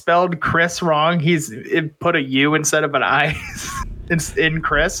 He spelled Chris wrong. It put a U instead of an I in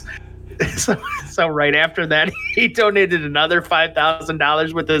Chris. So right after that, he donated another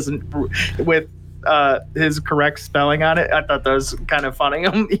 $5,000 with his correct spelling on it. I thought that was kind of funny.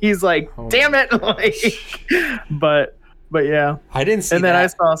 He's like, "Damn it!" But yeah, I didn't see. And then I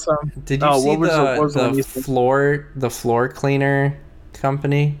saw some. Did you see the floor cleaner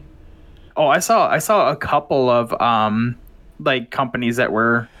company? Oh, I saw a couple of companies that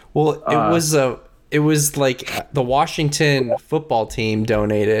were. Well, it was like the Washington football team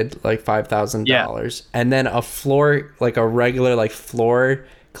donated like $5,000, and then a regular floor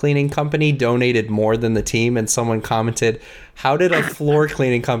cleaning company donated more than the team, and someone commented, "How did a floor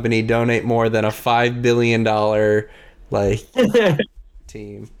cleaning company donate more than a $5 billion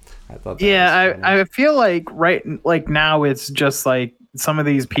team?" I thought that was I feel like now it's just like some of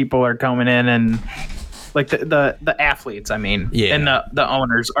these people are coming in and like the athletes, and the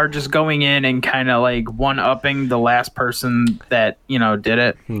owners are just going in and kind of like one-upping the last person that did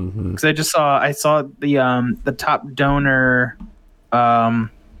it. Because I saw the top donor that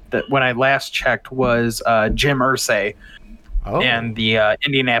when I last checked was Jim Irsay, and the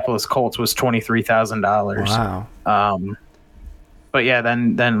Indianapolis Colts was $23,000. Wow. But yeah,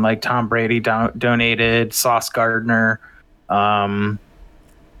 then like Tom Brady donated, Sauce Gardner. Trying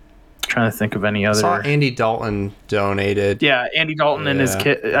to think of any other. I saw Andy Dalton donated. Yeah, Andy Dalton and his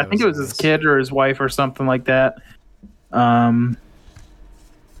kid. I think it was his kid or his wife or something like that. Isn't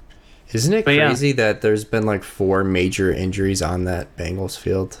it crazy that there's been like 4 major injuries on that Bengals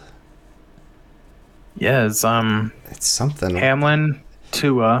field? Yeah, it's something. Hamlin,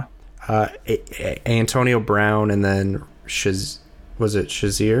 Tua, Antonio Brown, and then was it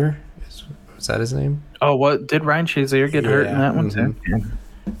Shazier? Was that his name? Oh, what did Ryan Shazier get hurt in that one too? Yeah.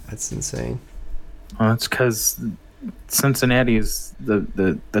 That's insane. Well, it's because Cincinnati is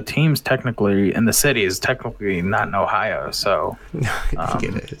the team's technically, and the city is technically not in Ohio, so I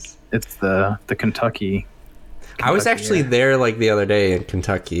think it is. It's the Kentucky. I was actually there like the other day in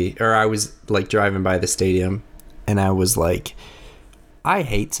Kentucky, or I was like driving by the stadium, and I was like, I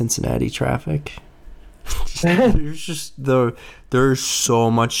hate Cincinnati traffic. There's so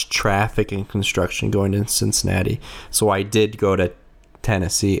much traffic and construction going in Cincinnati, so I did go to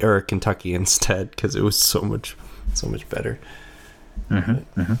Tennessee or Kentucky instead because it was so much better.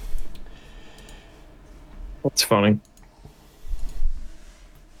 That's funny.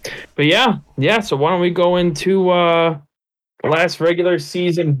 But yeah. So why don't we go into the last regular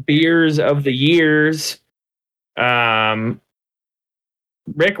season beers of the years? Rick,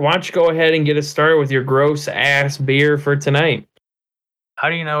 why don't you go ahead and get us started with your gross ass beer for tonight? How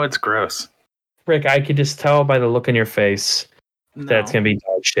do you know it's gross? Rick, I could just tell by the look in your face. No. That's gonna be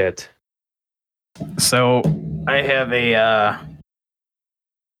dog shit. So I have a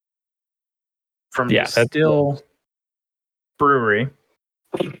from Still Brewery,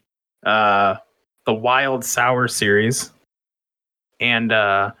 the Wild Sour series, and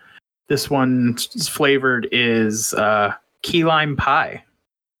this one's flavored is key lime pie.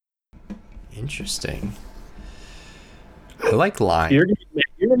 Interesting. I like lime. You're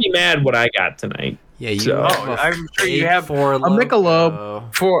gonna be mad what I got tonight. Yeah, I'm sure you have for a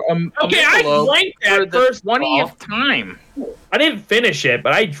Michelob for okay, I drank that for the 20th time. I didn't finish it,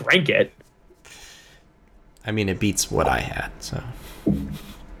 but I drank it. I mean, it beats what I had. So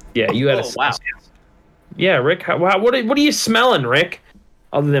yeah, you had wow. Yeah, Rick. What are you smelling, Rick?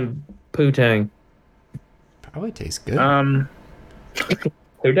 Other than Poo-Tang. Probably tastes good.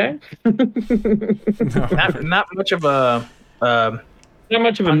 Poo-Tang? Not much of a. Not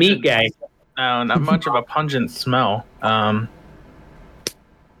much of a meat guy. No, not much of a pungent smell.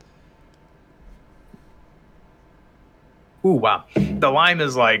 Ooh, wow. The lime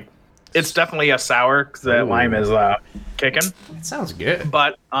is like, it's definitely a sour because that lime is kicking. It sounds good.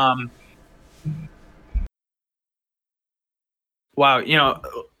 But, wow,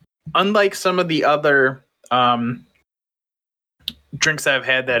 unlike some of the other drinks I've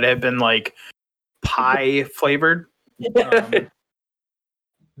had that have been like pie flavored,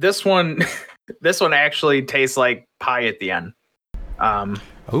 this one actually tastes like pie at the end.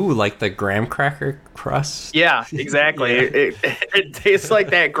 Ooh, like the graham cracker crust? Yeah, exactly. Yeah. It tastes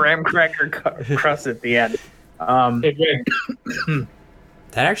like that graham cracker crust at the end. That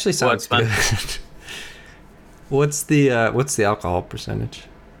actually sounds good. What's the alcohol percentage?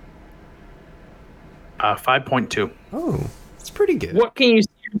 5.2. Oh, it's pretty good. What can you see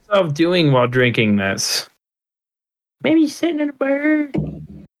yourself doing while drinking this? Maybe sitting in a bar.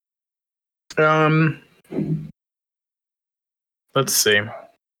 Let's see.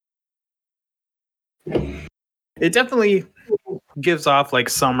 It definitely gives off like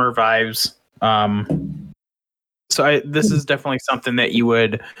summer vibes. So this is definitely something that you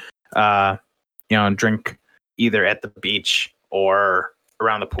would, drink either at the beach or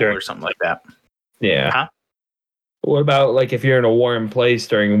around the pool or something like that. Yeah. Huh? What about like if you're in a warm place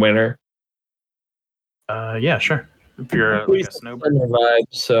during winter? Yeah, sure. If you're like a snowbird. Vibe,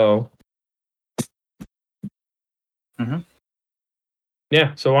 so. Mhm.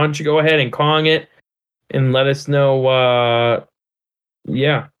 Yeah. So why don't you go ahead and Kong it and let us know?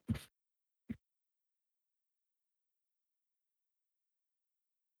 Yeah.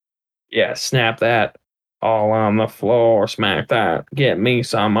 Yeah. Snap that. All on the floor. Smack that. Get me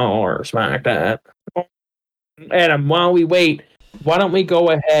some more. Smack that. Adam, while we wait, why don't we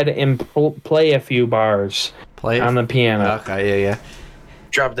go ahead and play a few bars on the piano? Okay, yeah.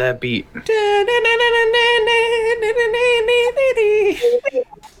 Drop that beat. Let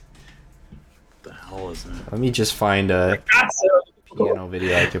The hell is that? me just find a piano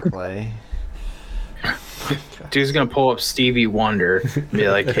video I could play. Dude's gonna pull up Stevie Wonder and be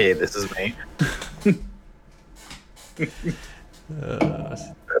like, "Hey, this is me."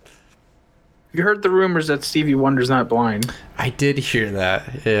 You heard the rumors that Stevie Wonder's not blind. I did hear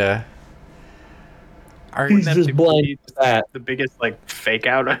that. Yeah. He's just blind to that. The biggest like fake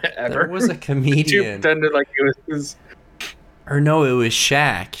out ever. There was a comedian. Dude pretended like it was his. Or no, it was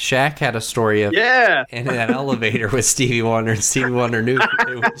Shaq. Shaq had a story of Yeah. in an elevator with Stevie Wonder, and Stevie Wonder knew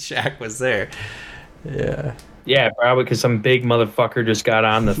Shaq was there. Yeah. Yeah, probably because some big motherfucker just got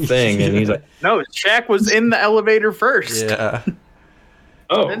on the thing and he's like, No, Shaq was in the elevator first. Yeah.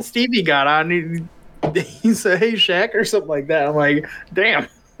 oh. Then Stevie got on. He said, "Hey, Shaq," or something like that. I'm like, damn.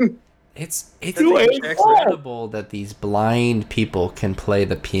 It's incredible that these blind people can play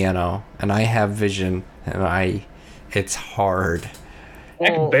the piano, and I have vision, and it's hard. I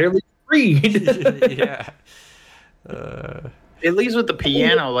can barely read. Yeah. At least with the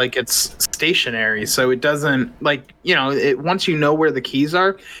piano, like it's stationary, so it doesn't once you know where the keys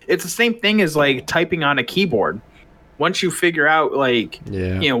are, it's the same thing as like typing on a keyboard. Once you figure out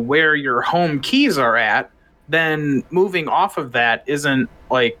where your home keys are at, then moving off of that isn't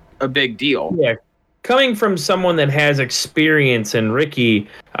like a big deal. Yeah. Coming from someone that has experience in Ricky,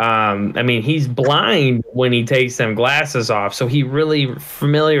 he's blind when he takes them glasses off, so he really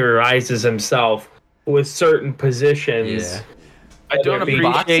familiarizes himself with certain positions. Yeah. I don't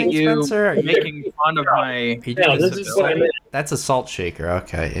appreciate you Spencer? making fun of my. That's a salt shaker.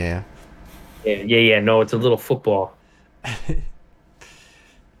 Okay, yeah. Yeah. No, it's a little football.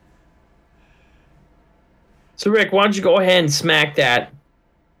 So, Rick, why don't you go ahead and smack that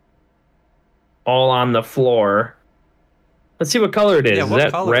all on the floor? Let's see what color it is. Yeah, is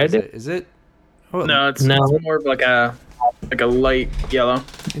that color red? Is it? Oh, No, it's more of like a light yellow.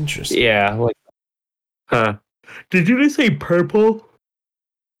 Interesting. Yeah. Huh. Did you just say purple?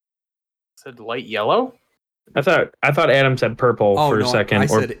 Said light yellow. I thought Adam said purple for a second. I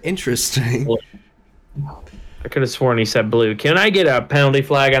said interesting. I could have sworn he said blue. Can I get a penalty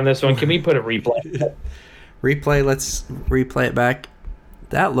flag on this one? Can we put a replay? Replay. Let's replay it back.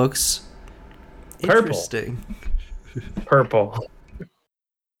 That looks Purple. interesting. Purple.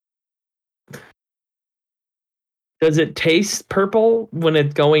 Does it taste purple when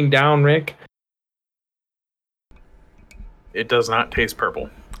it's going down, Rick? It does not taste purple.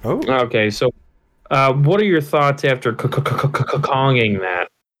 Oh. Okay, so what are your thoughts after Konging that?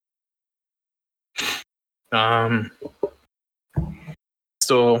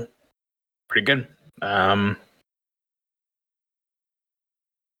 Still pretty good. Yeah,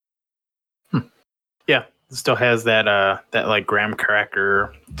 it still has that like graham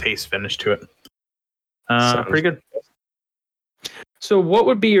cracker taste finish to it. Pretty good. So what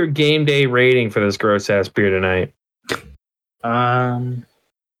would be your game day rating for this gross ass beer tonight? I'll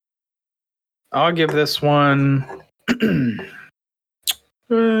give this one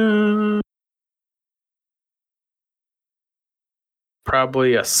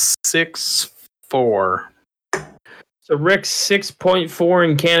probably a 6.4. So Rick's 6.4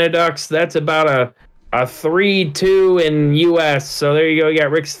 in Canaducks. That's about a 3.2 in US. So there you go. You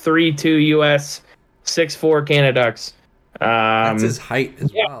got Rick's 3.2 US, 6.4 Canaducks. That's his height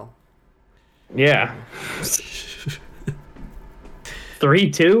as well. Yeah.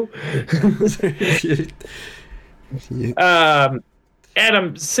 3'2".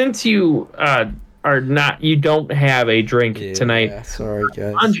 Adam, since you you don't have a drink tonight. Yeah, sorry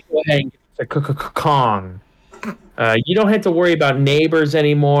guys. Why don't you go ahead and get the Kong? You don't have to worry about neighbors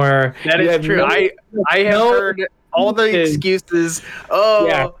anymore. That is true. I have heard all the excuses.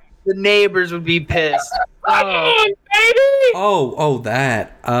 The neighbors would be pissed. Baby!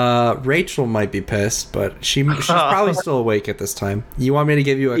 That. Rachel might be pissed, but she's probably still awake at this time. You want me to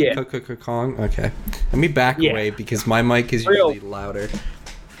give you a Kong? Okay. Let me back away because my mic is usually louder.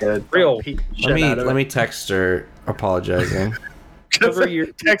 Let me text her apologizing.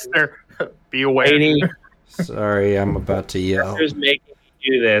 Text her. Be aware. Sorry, I'm about to yell. Just making me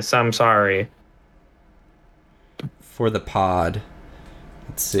do this. I'm sorry. For the pod.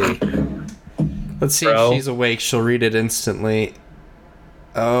 Let's see. Let's see if she's awake. She'll read it instantly.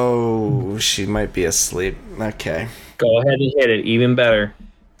 Oh, she might be asleep. Okay. Go ahead and hit it. Even better.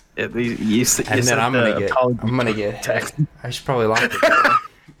 I'm gonna get text. I should probably lock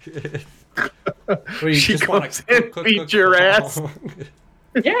it. She comes and beats your ass.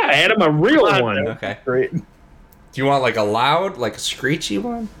 Yeah, Adam, a real one. Okay. Great. Do you want like a loud, like a screechy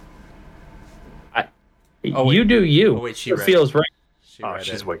one? You do you. Oh, wait, she it feels right.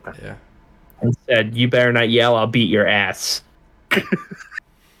 She's awake now. Yeah. I said, you better not yell, I'll beat your ass.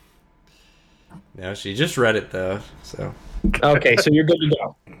 No, she just read it though, so. Okay, so you're good to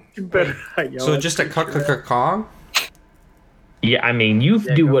go. You better not yell. So just a Kong? Yeah, I mean, you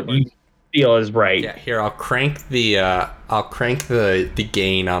do what you feel is right. Yeah, here, I'll crank the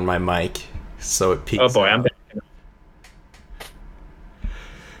gain on my mic so it peaks. Oh boy, out.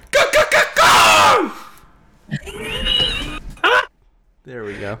 There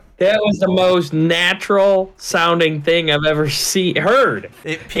we go. That was the most natural sounding thing I've ever heard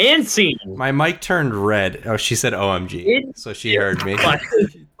and seen. My mic turned red. Oh, she said OMG. So she heard me.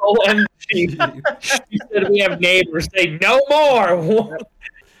 OMG. She said we have neighbors. Say no more.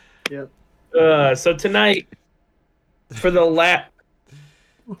 Yep. So tonight, for the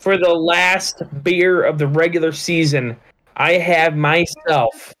last beer of the regular season, I have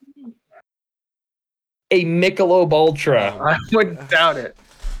myself a Michelob Ultra. I wouldn't doubt it.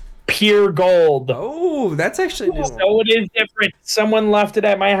 Pure gold. Oh, that's actually new. So it is different. Someone left it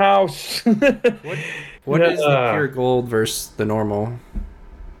at my house. What is the pure gold versus the normal?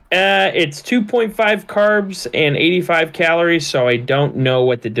 It's 2.5 carbs and 85 calories, so I don't know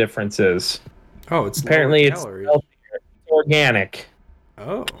what the difference is. Oh, it's apparently it's organic.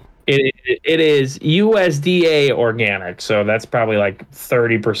 Oh. It is USDA organic, so that's probably like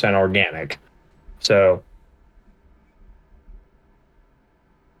 30% organic. So,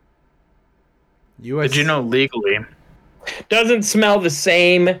 did you know legally? Doesn't smell the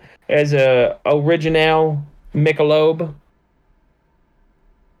same as a original Michelob.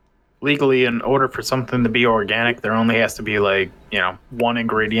 Legally, in order for something to be organic, there only has to be one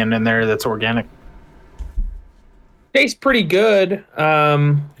ingredient in there that's organic. Tastes pretty good.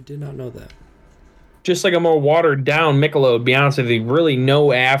 I did not know that. Just like a more watered down Michelob, to be honest with you, really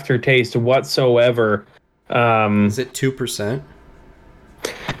no aftertaste whatsoever. Is it 2%?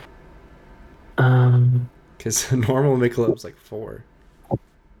 Because normal Michelob's like 4.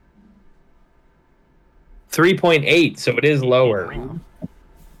 3.8, so it is lower.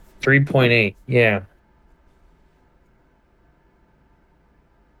 3.8, yeah.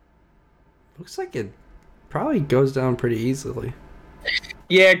 Looks like it probably goes down pretty easily.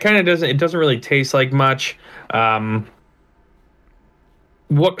 Yeah, it kind of doesn't. It doesn't really taste like much.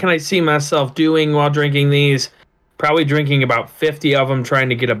 What can I see myself doing while drinking these? Probably drinking about 50 of them, trying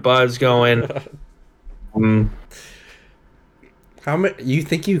to get a buzz going. How many? You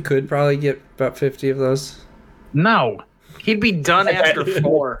think you could probably get about 50 of those? No, he'd be done after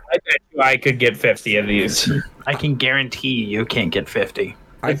 4. I bet you I could get 50 of these. I can guarantee you can't get 50.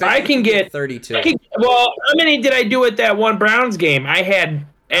 If I can get 32. Well, how many did I do at that one Browns game? I had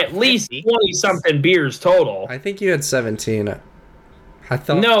at least 20-something beers total. I think you had 17. I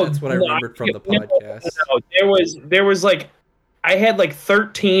thought that's what I remembered from the podcast. No, there was I had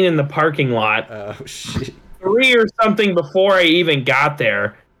 13 in the parking lot. Oh, shit. 3 or something before I even got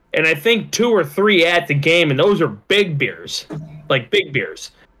there. And I think 2 or 3 at the game, and those are big beers. Big beers.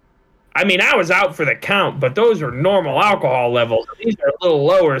 I mean, I was out for the count, but those are normal alcohol levels. These are a little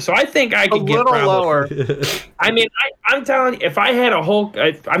lower, so I think I could get a little lower. I mean, I'm telling you, if I had a whole,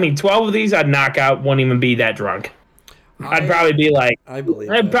 12 of these, I'd knock out. Won't even be that drunk. I'd probably be like, I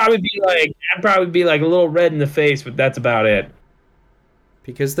believe. I'd probably be like a little red in the face, but that's about it.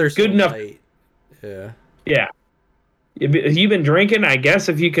 Because they're good enough. Light. Yeah. Yeah. You've been drinking, I guess,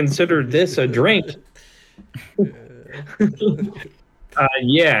 if you consider this a drink.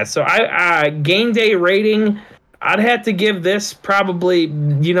 Yeah, so I game day rating, I'd have to give this probably,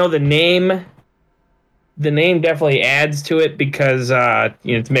 the name definitely adds to it because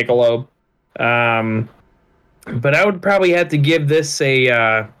it's Michelob. But I would probably have to give this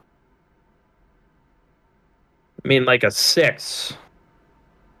a like a 6.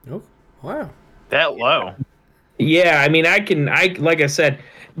 Oh, wow. That low. Yeah, like I said,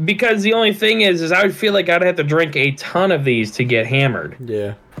 because the only thing is I would feel like I'd have to drink a ton of these to get hammered.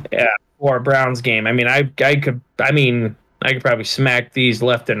 Yeah. Yeah, for a Browns game. I could probably smack these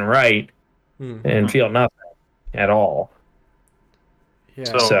left and right and feel nothing at all.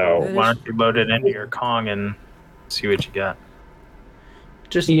 Yeah. So why don't you load it into your Kong and see what you got?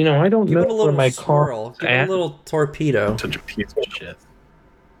 Just I don't give know it a little where my swirl. car Give it a little torpedo. Such a piece of shit.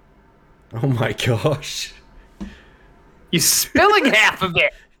 Oh my gosh. You spilling half of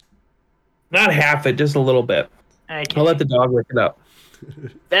it. Not half it, just a little bit. I'll let the dog lick it up.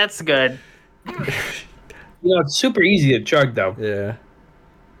 That's good. It's super easy to chug though. Yeah.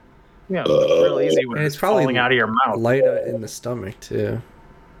 Yeah, it's real easy when And it's it's probably falling out of your mouth. Light in the stomach too.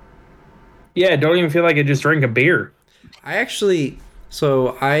 Yeah, don't even feel like I just drank a beer. I actually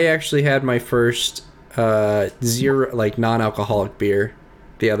had my first non-alcoholic beer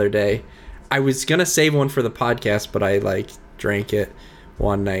the other day. I was gonna save one for the podcast, but I drank it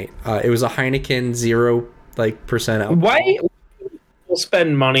one night. It was a Heineken 0% alcohol. Why people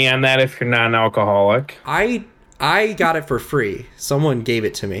spend money on that if you're non-alcoholic? I got it for free. Someone gave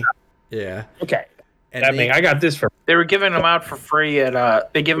it to me. Yeah. Okay. And I got this for. They were giving them out for free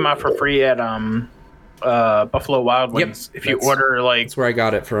at They give them out for free at Buffalo Wild Wings. If you order that's where I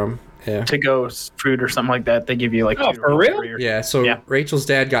got it from. Yeah. to-go food or something like that, they give you Oh, for real? Yeah, so Rachel's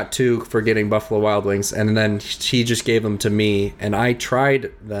dad got 2 for getting Buffalo Wild Wings, and then he just gave them to me, and I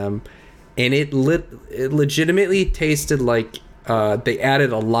tried them, and it legitimately tasted like they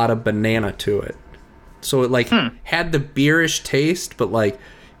added a lot of banana to it. So it had the beerish taste, but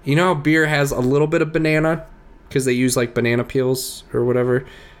how beer has a little bit of banana because they use banana peels or whatever.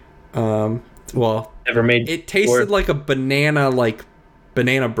 Never made it tasted like a banana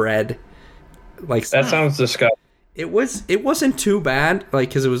bread. That sounds disgusting. It wasn't too bad,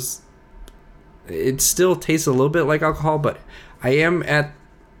 because it still tastes a little bit like alcohol, but I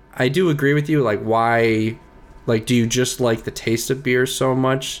do agree with you, why, do you just like the taste of beer so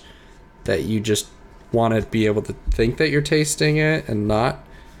much that you just want to be able to think that you're tasting it and not?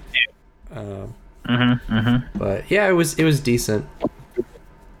 But yeah, it was decent.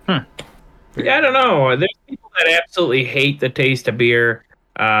 Yeah, I don't know. There's people that absolutely hate the taste of beer.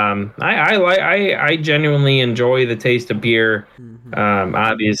 I genuinely enjoy the taste of beer.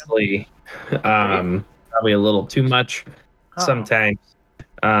 Obviously, probably a little too much sometimes.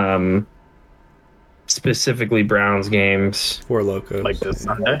 Specifically Browns games. Four Locos. Like this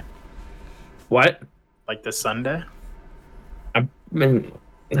Sunday? What? Like this Sunday? I'm going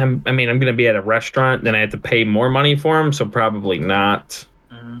to be at a restaurant, then I have to pay more money for them, so probably not.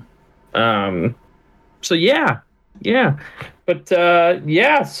 So yeah. But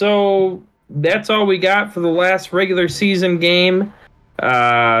so that's all we got for the last regular season game.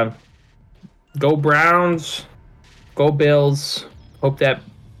 Go Browns, go Bills. Hope that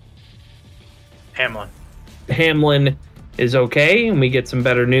Hamlin is okay and we get some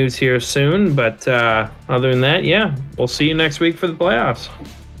better news here soon. But other than that, we'll see you next week for the playoffs.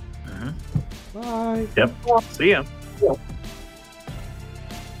 Bye. Yep. See ya.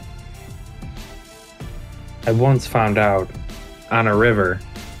 I once found out on a river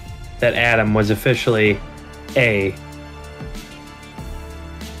that Adam was officially a